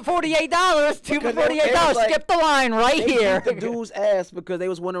 2 for $48. 2 for Because they $48. was like- Skip the line right They here. beat the dude's ass because they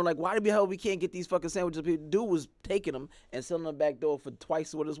was wondering like, why the hell we can't get these fucking sandwiches? The dude was taking them and selling them back door for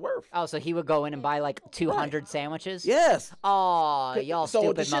twice what it's worth. Oh, so he would go in and buy like 200 sandwiches? Yes. Oh, y'all So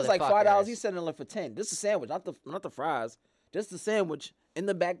stupid the shit's like motherfuckers. $5. He's selling it for 10. Just a sandwich, not the fries. Just the sandwich in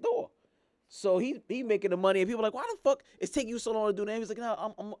the back door. So he making the money, and people are like, why the fuck it's taking you so long to do that? He's like,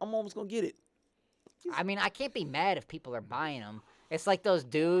 no, I'm almost gonna get it. I mean, I can't be mad if people are buying them. It's like those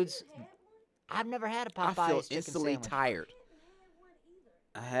dudes. I've never had a I Popeyes feel chicken instantly sandwich. tired.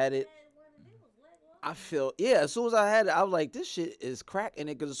 I had it. I feel as soon as I had it, I was like, this shit is crack in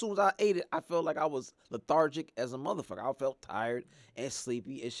it. Because as soon as I ate it, I felt like I was lethargic as a motherfucker. I felt tired and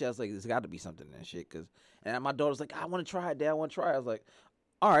sleepy. And shit, I was like, there's got to be something in that shit. And my daughter's like, I want to try it, Dad. I want to try it. I was like,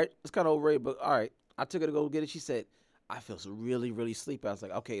 all right, it's kind of overrated, but all right. I took her to go get it. She said, I feel so really, really sleepy. I was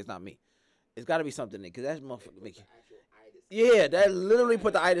like, okay, it's not me. It's got to be something in it. Because that motherfucker make you. Yeah, that literally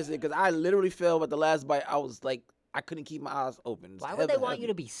put the itis in. Because I literally felt at the last bite, I was like, I couldn't keep my eyes open. Why would they want you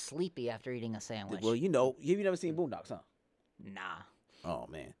to be sleepy after eating a sandwich? Well, you know, have you never seen Boondocks, huh? Nah. Oh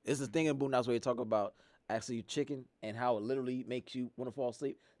man, it's this thing in Boondocks where you talk about actually chicken and how it literally makes you want to fall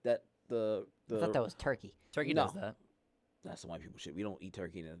asleep. That the I thought that was turkey. Turkey No. does that. that's the white people shit. We don't eat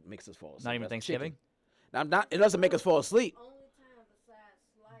turkey and it makes us fall asleep. Not even That's Thanksgiving? chicken. Now, I'm not. It doesn't make us fall asleep. Only time besides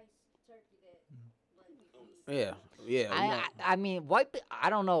sliced turkey that like Yeah, yeah. we don't- I mean, I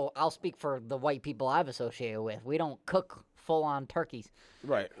don't know. I'll speak for the white people I've associated with. We don't cook full-on turkeys.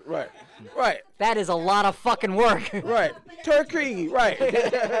 right. That is a lot of fucking work. Right. Turkey. Right.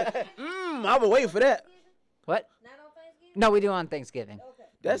 I've been waiting for that. What? not on Thanksgiving. No, we do on Thanksgiving. Okay.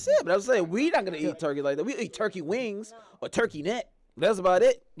 That's it. But I was saying we not gonna eat turkey like that. We eat turkey wings or turkey neck. That's about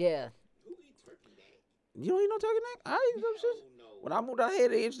it. Yeah. Who eat turkey neck? You don't eat no turkey neck? I eat them shit. Oh no. When I moved out here,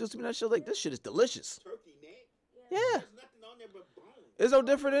 they introduced me to that shit. Like this shit is delicious. Turkey neck? Yeah. There's nothing on there but bone. It's no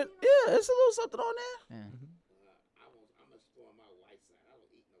different than it's a little something on there. I'm gonna spoil my white side. I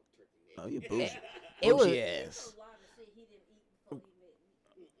don't eat no turkey neck. Oh, you bougie. It was. Bougie ass. So long to see he didn't eat before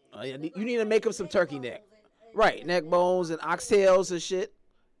he met me. Oh, yeah, you need to make up some turkey neck. Right, neck bones and oxtails and shit.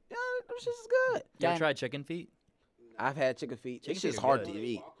 Yeah, them shit is good. You ever Dan- tried chicken feet? I've had chicken feet. Chicken It's feet just are hard good. to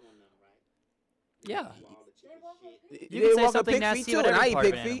eat. Walk on them, right? Yeah. All the chicken shit. You They can say walk on something pig nasty feet too, about and I every eat part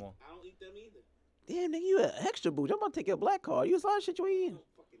of pig an feet. animal. I don't eat them either. Damn, nigga, you an extra bougie. I'm about to take your black card. You a lot of shit you ain't eating.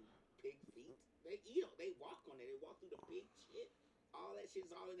 Fucking pig feet. They eat them. They walk on it. They walk through the pig shit. All that shit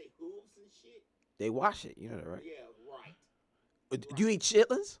is all in their hooves and shit. They wash it. You know that, right? Yeah, right. Do you eat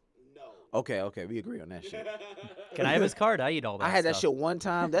chitlins? No. Okay, we agree on that shit. Can I have his card? I eat all that I had that stuff. shit one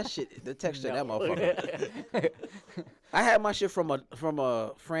time. That shit, the texture of that motherfucker. I had my shit from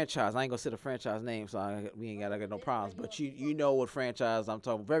a franchise. I ain't gonna say the franchise name, so we ain't got no problems. But you know what franchise I'm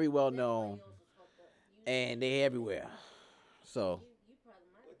talking. Very well known, and they everywhere. So You probably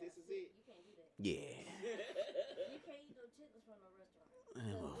might. But this is it. You can't do that. yeah, You can't eat no chitlins from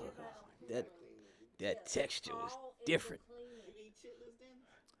no restaurant. that texture is different. You eat chitlins then?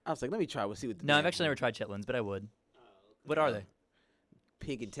 I was like, let me try. We'll see what. The No, I've damn actually never tried chitlins, but I would. What are they?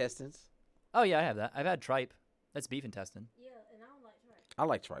 pig intestines. Oh yeah, I have that. I've had tripe. That's beef intestine. Yeah, and I don't like tripe. I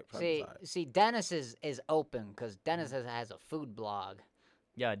like tripe. Tripe is See, alright. see, Dennis is open because Dennis has a food blog.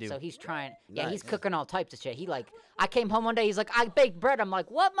 Yeah, I do. So he's trying. Yeah, he's Nice. cooking all types of shit. He like, I came home one day. He's like, I baked bread. I'm like,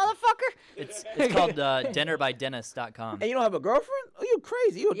 what, motherfucker? It's called dinnerbydennis.com. And you don't have a girlfriend? Oh, you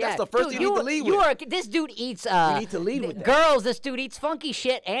crazy? That's the first dude, thing you need to lead you with. Are, this dude eats. You need to lead with that. Girls, this dude eats funky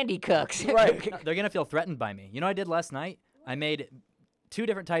shit and he cooks. Right. They're gonna feel threatened by me. You know what I did last night? I made 2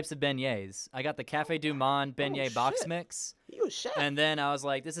 different types of beignets. I got the Cafe Du Monde beignet box shit. mix, You a chef. and then I was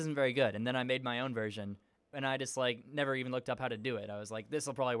like, this isn't very good. And then I made my own version, and I just like never even looked up how to do it. I was like, this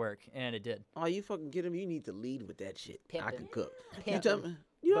will probably work, and it did. Oh, you fucking get him. You need to lead with that shit. I Pimpin'. can cook. You Pimpin'. tell me.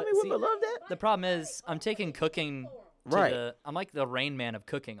 You know But how many see- women love that? The problem is, I'm taking cooking. To Right. I'm like the Rain Man of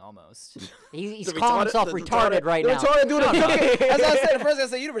cooking almost. He's The calling himself the retarded right the now. retarded dude the cooking. As I said, the first I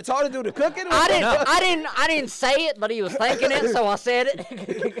said, you the retarded dude the cooking? I didn't say it, but he was thinking it, so I said it.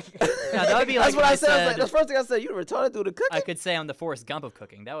 Yeah, that would be like That's what if I said. I was like, said that's the first thing I said. You the retarded dude the cooking? I could say I'm the Forrest Gump of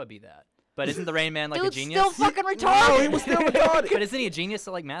cooking. That would be that. But isn't the Rain Man like a Dude's genius? still fucking No, retarded. he was still retarded. But isn't he a genius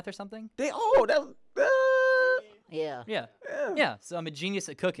at like math or something? That Yeah. Yeah. yeah. Yeah. So I'm a genius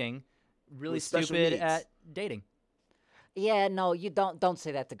at cooking, really With special stupid needs. at dating. Yeah, no, you don't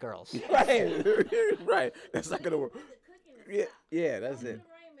say that to girls. Right. Right. That's not gonna work. Yeah, that's it.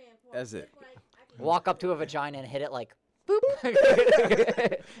 That's it. Walk up to a vagina and hit it like, boop.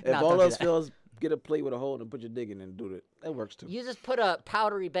 If No, all don't do else that. fails, get a plate with a hole and put your dick in and do it. That works too. You just put a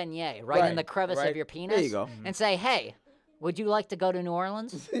powdery beignet right in the Right, crevice right. of your penis. There you go. And say, hey, would you like to go to New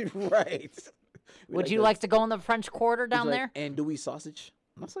Orleans? Right. Would you like to go in the French Quarter down like, there? Andouille sausage.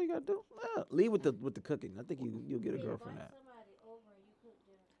 That's all you gotta do. Yeah, leave with the cooking. I think you'll get a girl from that. Somebody over and you cook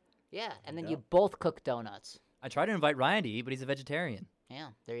dinner. Yeah, and then you both cook donuts. I tried to invite Ryan to eat, but he's a vegetarian. Yeah,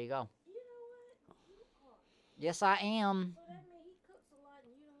 there you go. You know what? You are. Yes, I am. So that means he cooks a lot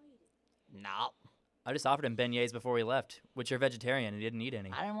and you don't eat it. No, I just offered him beignets before we left, which are vegetarian, and he didn't eat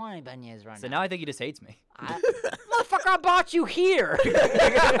any. I didn't want any beignets right So now. now I think he just hates me. Motherfucker, I bought you here.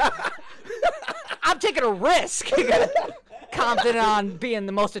 I'm taking a risk. Confident on being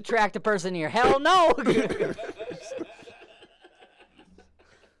the most attractive person here. Hell no.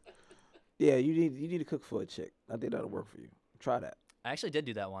 Yeah, you need to cook for a chick. I think that'll work for you. Try that. I actually did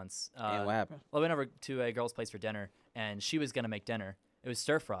do that once. And what happened? Well, I went over to a girl's place for dinner, and she was gonna make dinner. It was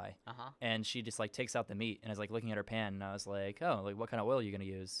stir fry, Uh-huh. and she just like takes out the meat, and I was like looking at her pan, and I was like, "Oh, like what kind of oil are you gonna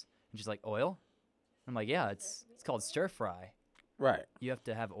use?" And she's like, "Oil." I'm like, "Yeah, it's called stir fry. Right. You have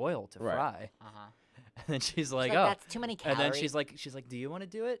to have oil to Right. fry." Uh-huh. And then she's Like, like, "Oh," that's too many and calories. then she's like, "Do you want to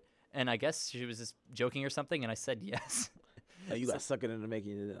do it?" And I guess she was just joking or something, and I said yes. Oh, you got suckered into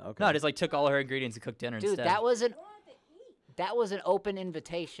making it. Okay. No, I just like took all her ingredients and cooked dinner Dude, instead. that was an open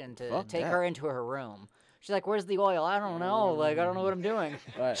invitation to Fuck take that. her into her room. She's like, "Where's the oil?" I don't know. Like, I don't know what I'm doing.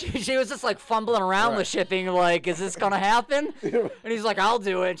 Right. She was just like fumbling around with shipping. Like, is this gonna happen? And he's like, "I'll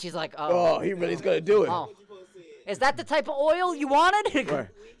do it." And she's like, Oh, "Oh, he really's gonna do it. oh. Is that the type of oil you wanted?" Right.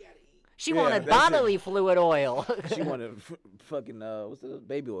 She Yeah, wanted that's it. bodily fluid oil. She wanted fucking what's the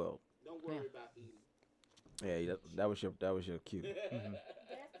baby oil? Don't worry about eating. Yeah, that was your cue. That's the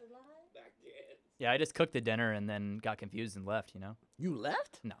line. I guess. Yeah, I just cooked the dinner and then got confused and left. You know? You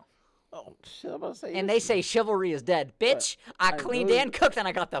left? No. Oh shit! I'm about to say. And they say chivalry is dead. Bitch, I I cleaned know. and cooked and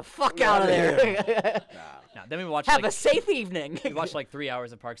I got the fuck out of there. No. Then we watched Have like, a safe evening. we watched like 3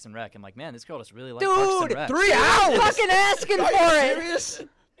 hours of Parks and Rec. I'm like, man, this girl just really likes Parks and Dude, Rec. 3 hours. fucking asking Are for you it. serious?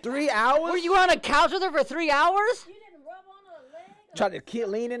 3 hours? Were you on a couch with her for 3 hours? You didn't rub on her leg? Tried to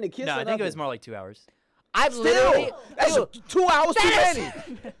lean in to kiss No, her? I think it was more like 2 hours. I've Still, literally. that's Dude, 2 hours too that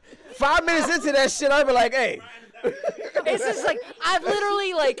many. 5 minutes into that shit, I'd be like, hey. it's just like I've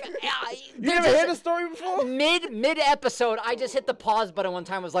literally like. You never heard the story before? Mid episode, I just hit the pause button one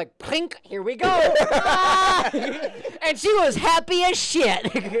time. Was like, "Plink, here we go," Ah! And she was happy as shit.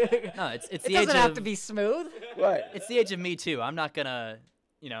 No, it's It the age doesn't have of to be smooth. Right. it's the age of Me Too. I'm not gonna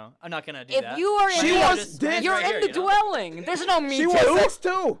do If that. you are She in, wants Just dick. hands you're right in here, the you know? dwelling. There's no me She too. wants sex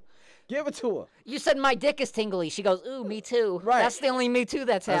too. Give it to her. You said my dick is tingly. She goes, "Ooh, me too." Right. That's the only me too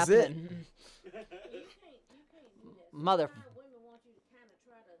that's That's it. happening. You can't do that. Mother, Sometimes women want you to kind of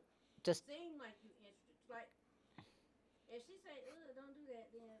try to just seem like you interested. Like, if she say, "Ugh, don't do that,"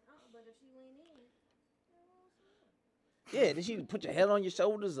 then, but if she lean in, Yeah, did she put your head on your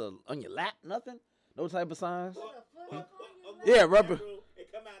shoulders or on your lap? Nothing? No type of signs? put a foot up on you. Yeah, rubber. And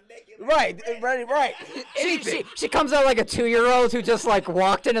come out naked. Right. she comes out like a 2-year-old who just like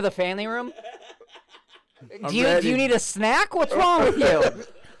walked into the family room. Do you ready. need a snack? What's wrong with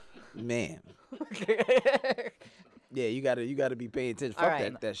you? Man. Yeah, you gotta be paying attention. Fuck All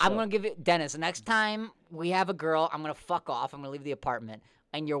right, that shit. I'm gonna give it Dennis. Next time we have a girl, I'm gonna fuck off. I'm gonna leave the apartment,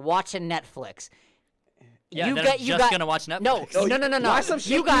 and you're watching Netflix. Yeah, you then got, I'm you just got, gonna watch No, Netflix. no. Watch some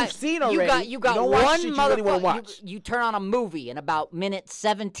shit you got, you've seen You already. got You don't watch one shit you really wanna motherfucker. watch. You turn on a movie, and about minute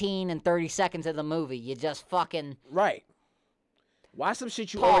 17 and 30 seconds of the movie, you just fucking. Right. Watch some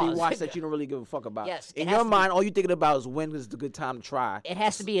shit you Pause. already watched that you don't really give a fuck about. Yes, it In has your to be- mind, all you thinking about is when is the good time to try. It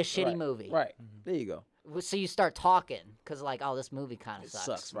has to be a shitty Right. movie. Right. There you go. So you start talking, because like, oh, this movie kind of It sucks.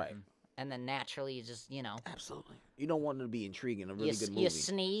 sucks, right. And then naturally, you just, Absolutely. You don't want it to be intriguing, a really you, good you movie.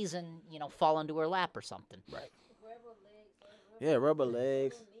 sneeze and, fall into her lap or something. Right. Yeah, rubber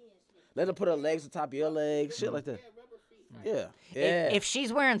legs. Let her put her legs on top of your legs, shit like that. Yeah. Yeah. If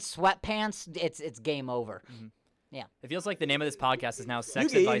she's wearing sweatpants, it's game over. It feels like the name of this podcast is now you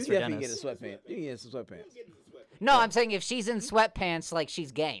Sex can, Advice you for definitely Dennis. get a sweatpants. You can get some sweatpants. No, I'm saying if she's in sweatpants, like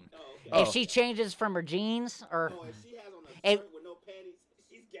she's game. Oh. If she changes from her jeans or Oh, if she has on a It- shirt with no panties,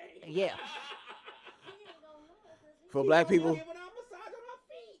 she's gay. yeah, For black people, Giving her a massage on her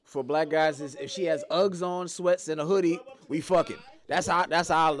feet. for black guys, is if she has Uggs on, sweats, and a hoodie, we fucking. That's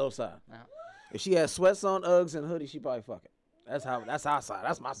our low side. If she has sweats on, Uggs, and hoodie, she probably fucking. That's our side.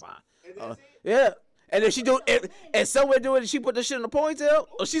 That's my side. Yeah. And if she do it, and somewhere doing it, she put the shit in the ponytail,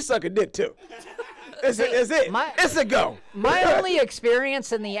 or she sucking dick too. It's it. It's a go. my only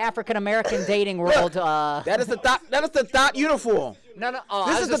experience in the African American dating world. That is the thought. That is the thought uniform. No. Oh, I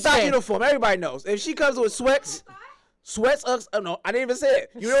This was is the just thought saying, uniform. Everybody knows. If she comes with sweats, Uggs. Oh no, I didn't even say it.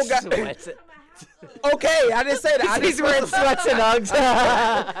 You don't got. Sweats. Okay, I didn't say that. I He's didn't wearing sweats and Uggs.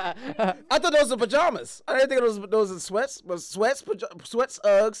 I thought those were pajamas. I didn't think those were sweats, but sweats,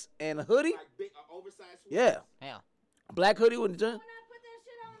 Uggs, and a hoodie. Like big, oversized. Yeah, Yeah. black hoodie with the. When I put that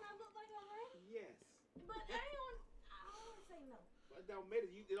shit on, I look like I'm right. Yes. But I always say no. But it don't matter.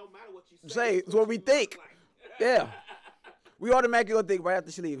 It don't matter what you Say, it's what we you think. look like. Yeah, we automatically gonna think right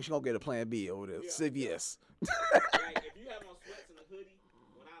after she leaves, she gonna get a plan B over there. Yeah. CVS. Like, if you have on sweats and a hoodie,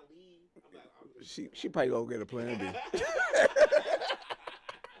 when I leave, I'm like, She probably gonna get a plan B.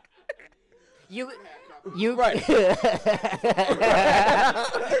 You Right. Always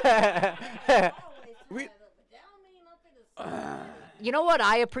tie We- it up, but that don't mean I'm finna You know what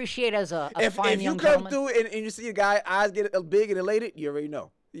I appreciate as a If fine you young come gentleman? through and you see a guy eyes get big and elated, you already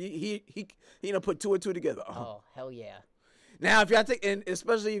know. He done put two and two together. Oh, hell yeah. Now if y'all take, and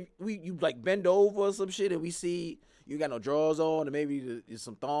especially if you like bend over or some shit and we see you got no drawers on and maybe there's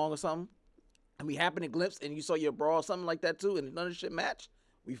some thong or something, and we happen to glimpse and you saw your bra or something like that too and none of the shit match,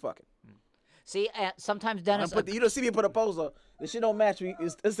 we fucking. See, sometimes Dennis. You don't see me put a poster. The shit don't match.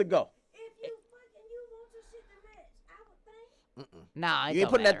 It's a go. If you fucking you want your shit to match, I would think. Nah, it You ain't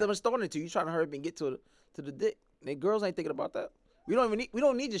don't putting that matter. them storing it to you. Trying to hurry up and get to the dick. And girls ain't thinking about that. We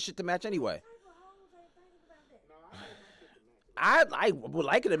don't need this shit to match anyway. Type of hoes ain't thinking about that. I would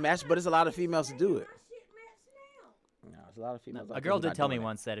like it to match, but it's a lot of females to do it. My shit match now. No, it's a lot of females. out A there girl who did not tell me doing that.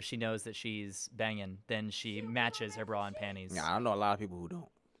 once that if she knows that she's banging, then she matches her bra and panties. Nah, I know a lot of people who don't.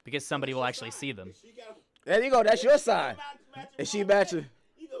 Because somebody will actually see them. she got There you go. That's your sign. And she matching.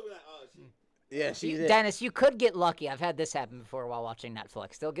 You gonna be like, oh, she. Yeah, she's it. Dennis, you could get lucky. I've had this happen before while watching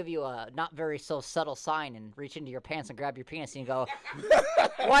Netflix. They'll give you a not very so subtle sign and reach into your pants and grab your penis and you go,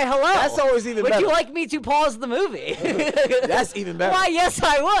 why, hello. That's always even Would better. you like me to pause the movie? That's even better. Why, yes,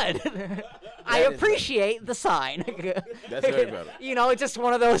 I would. I That is appreciate the sign. That's very better. You know, it's just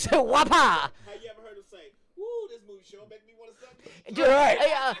one of those, whapa. Have you ever heard him say, "Woo, this movie show make me want to suck dick"? Dude, right.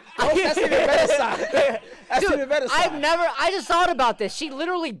 That's even better sign. That's Dude, even better sign. I just thought about this. She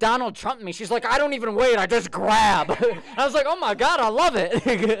literally Donald Trumped me. She's like, I don't even wait, I just grab. I was like, oh my God, I love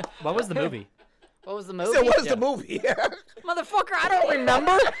it. What was the movie? What was the I movie? said, what is Yeah. the movie? Motherfucker, I don't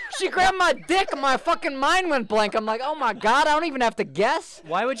remember. She grabbed my dick and my fucking mind went blank. I'm like, oh my God, I don't even have to guess.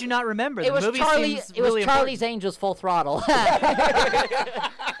 Why would you not remember? It The was movie Charlie. seems It was really Charlie's important. Angels Full Throttle.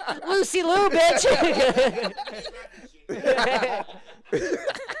 Lucy Lou, bitch.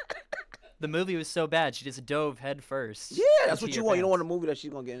 The movie was so bad, she just dove head first. Yeah, that's what you want. You don't want a movie that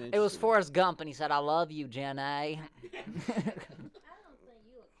she's gonna get in. It was Forrest Gump, and he said, "I love you, Jen A." I don't think you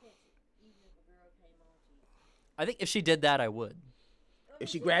would catch it, even if a girl came on to you. I think if she did that, I would. If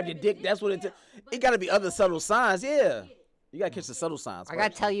she grabbed your dick, that's what it got to be other subtle signs. Yeah, you gotta catch the subtle signs. I gotta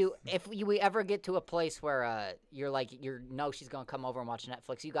first. tell you, if we ever get to a place where you're like, she's gonna come over and watch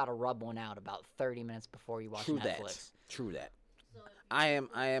Netflix, you gotta rub one out about 30 minutes before you watch True Netflix. that. True that.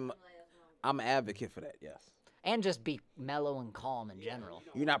 I'm an advocate for that. Yes. And just be mellow and calm in general.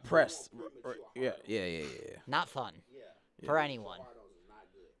 You're not pressed. Yeah. Not fun for anyone.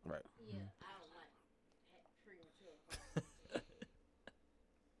 Right. Yeah, I don't like premature.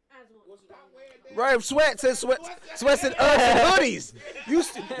 Right. Sweats and Uggs and hoodies.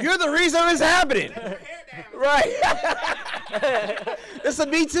 You're the reason it's happening. Right. It's a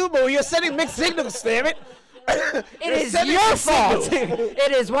Me Too movie. You're sending mixed signals, damn it. It is your fault.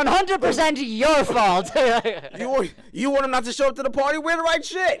 It is 100% your fault. You want him not to show up to the party? Wear the right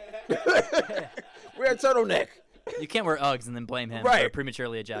shit. Wear a turtleneck. You can't wear Uggs and then blame him for Right.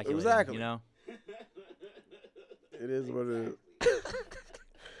 prematurely ejaculating. Exactly. You know? It is what it is.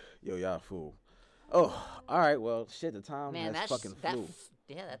 Yo, y'all fool. Oh, all right. Well, shit. The time Man, has fucking flew.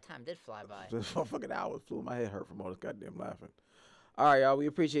 that time did fly by. This fucking hour flew. My head hurt from all this goddamn laughing. All right, y'all. We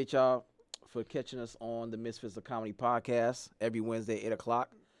appreciate y'all for catching us on the Misfits of Comedy podcast every Wednesday, 8 o'clock.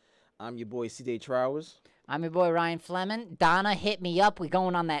 I'm your boy, CJ Trowers. I'm your boy Ryan Fleming. Donna, hit me up. We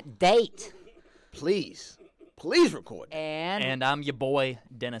going on that date. Please record. And I'm your boy,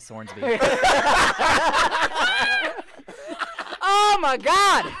 Dennis Hornsby. oh my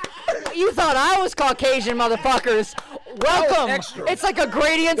God, you thought I was Caucasian, motherfuckers. Welcome. extra. It's like a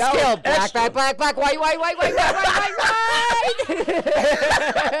gradient That scale. was extra. Black, white, white.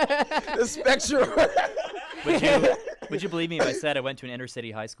 The spectrum. Would you believe me if I said I went to an inner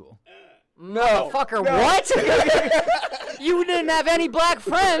city high school? No. Fucker, what? You didn't have any black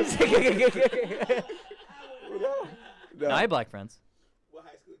friends. No, I had black friends. What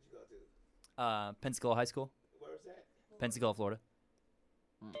high school did you go to? Pensacola High School, Where was that? Pensacola, Florida.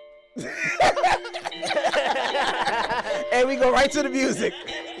 And we go right to the music.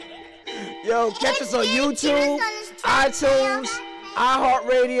 Yo, catch us on YouTube, iTunes,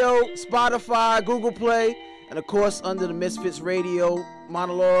 iHeartRadio, Spotify, Google Play, and of course under the Misfits Radio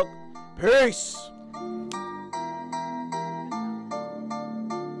monologue. Peace.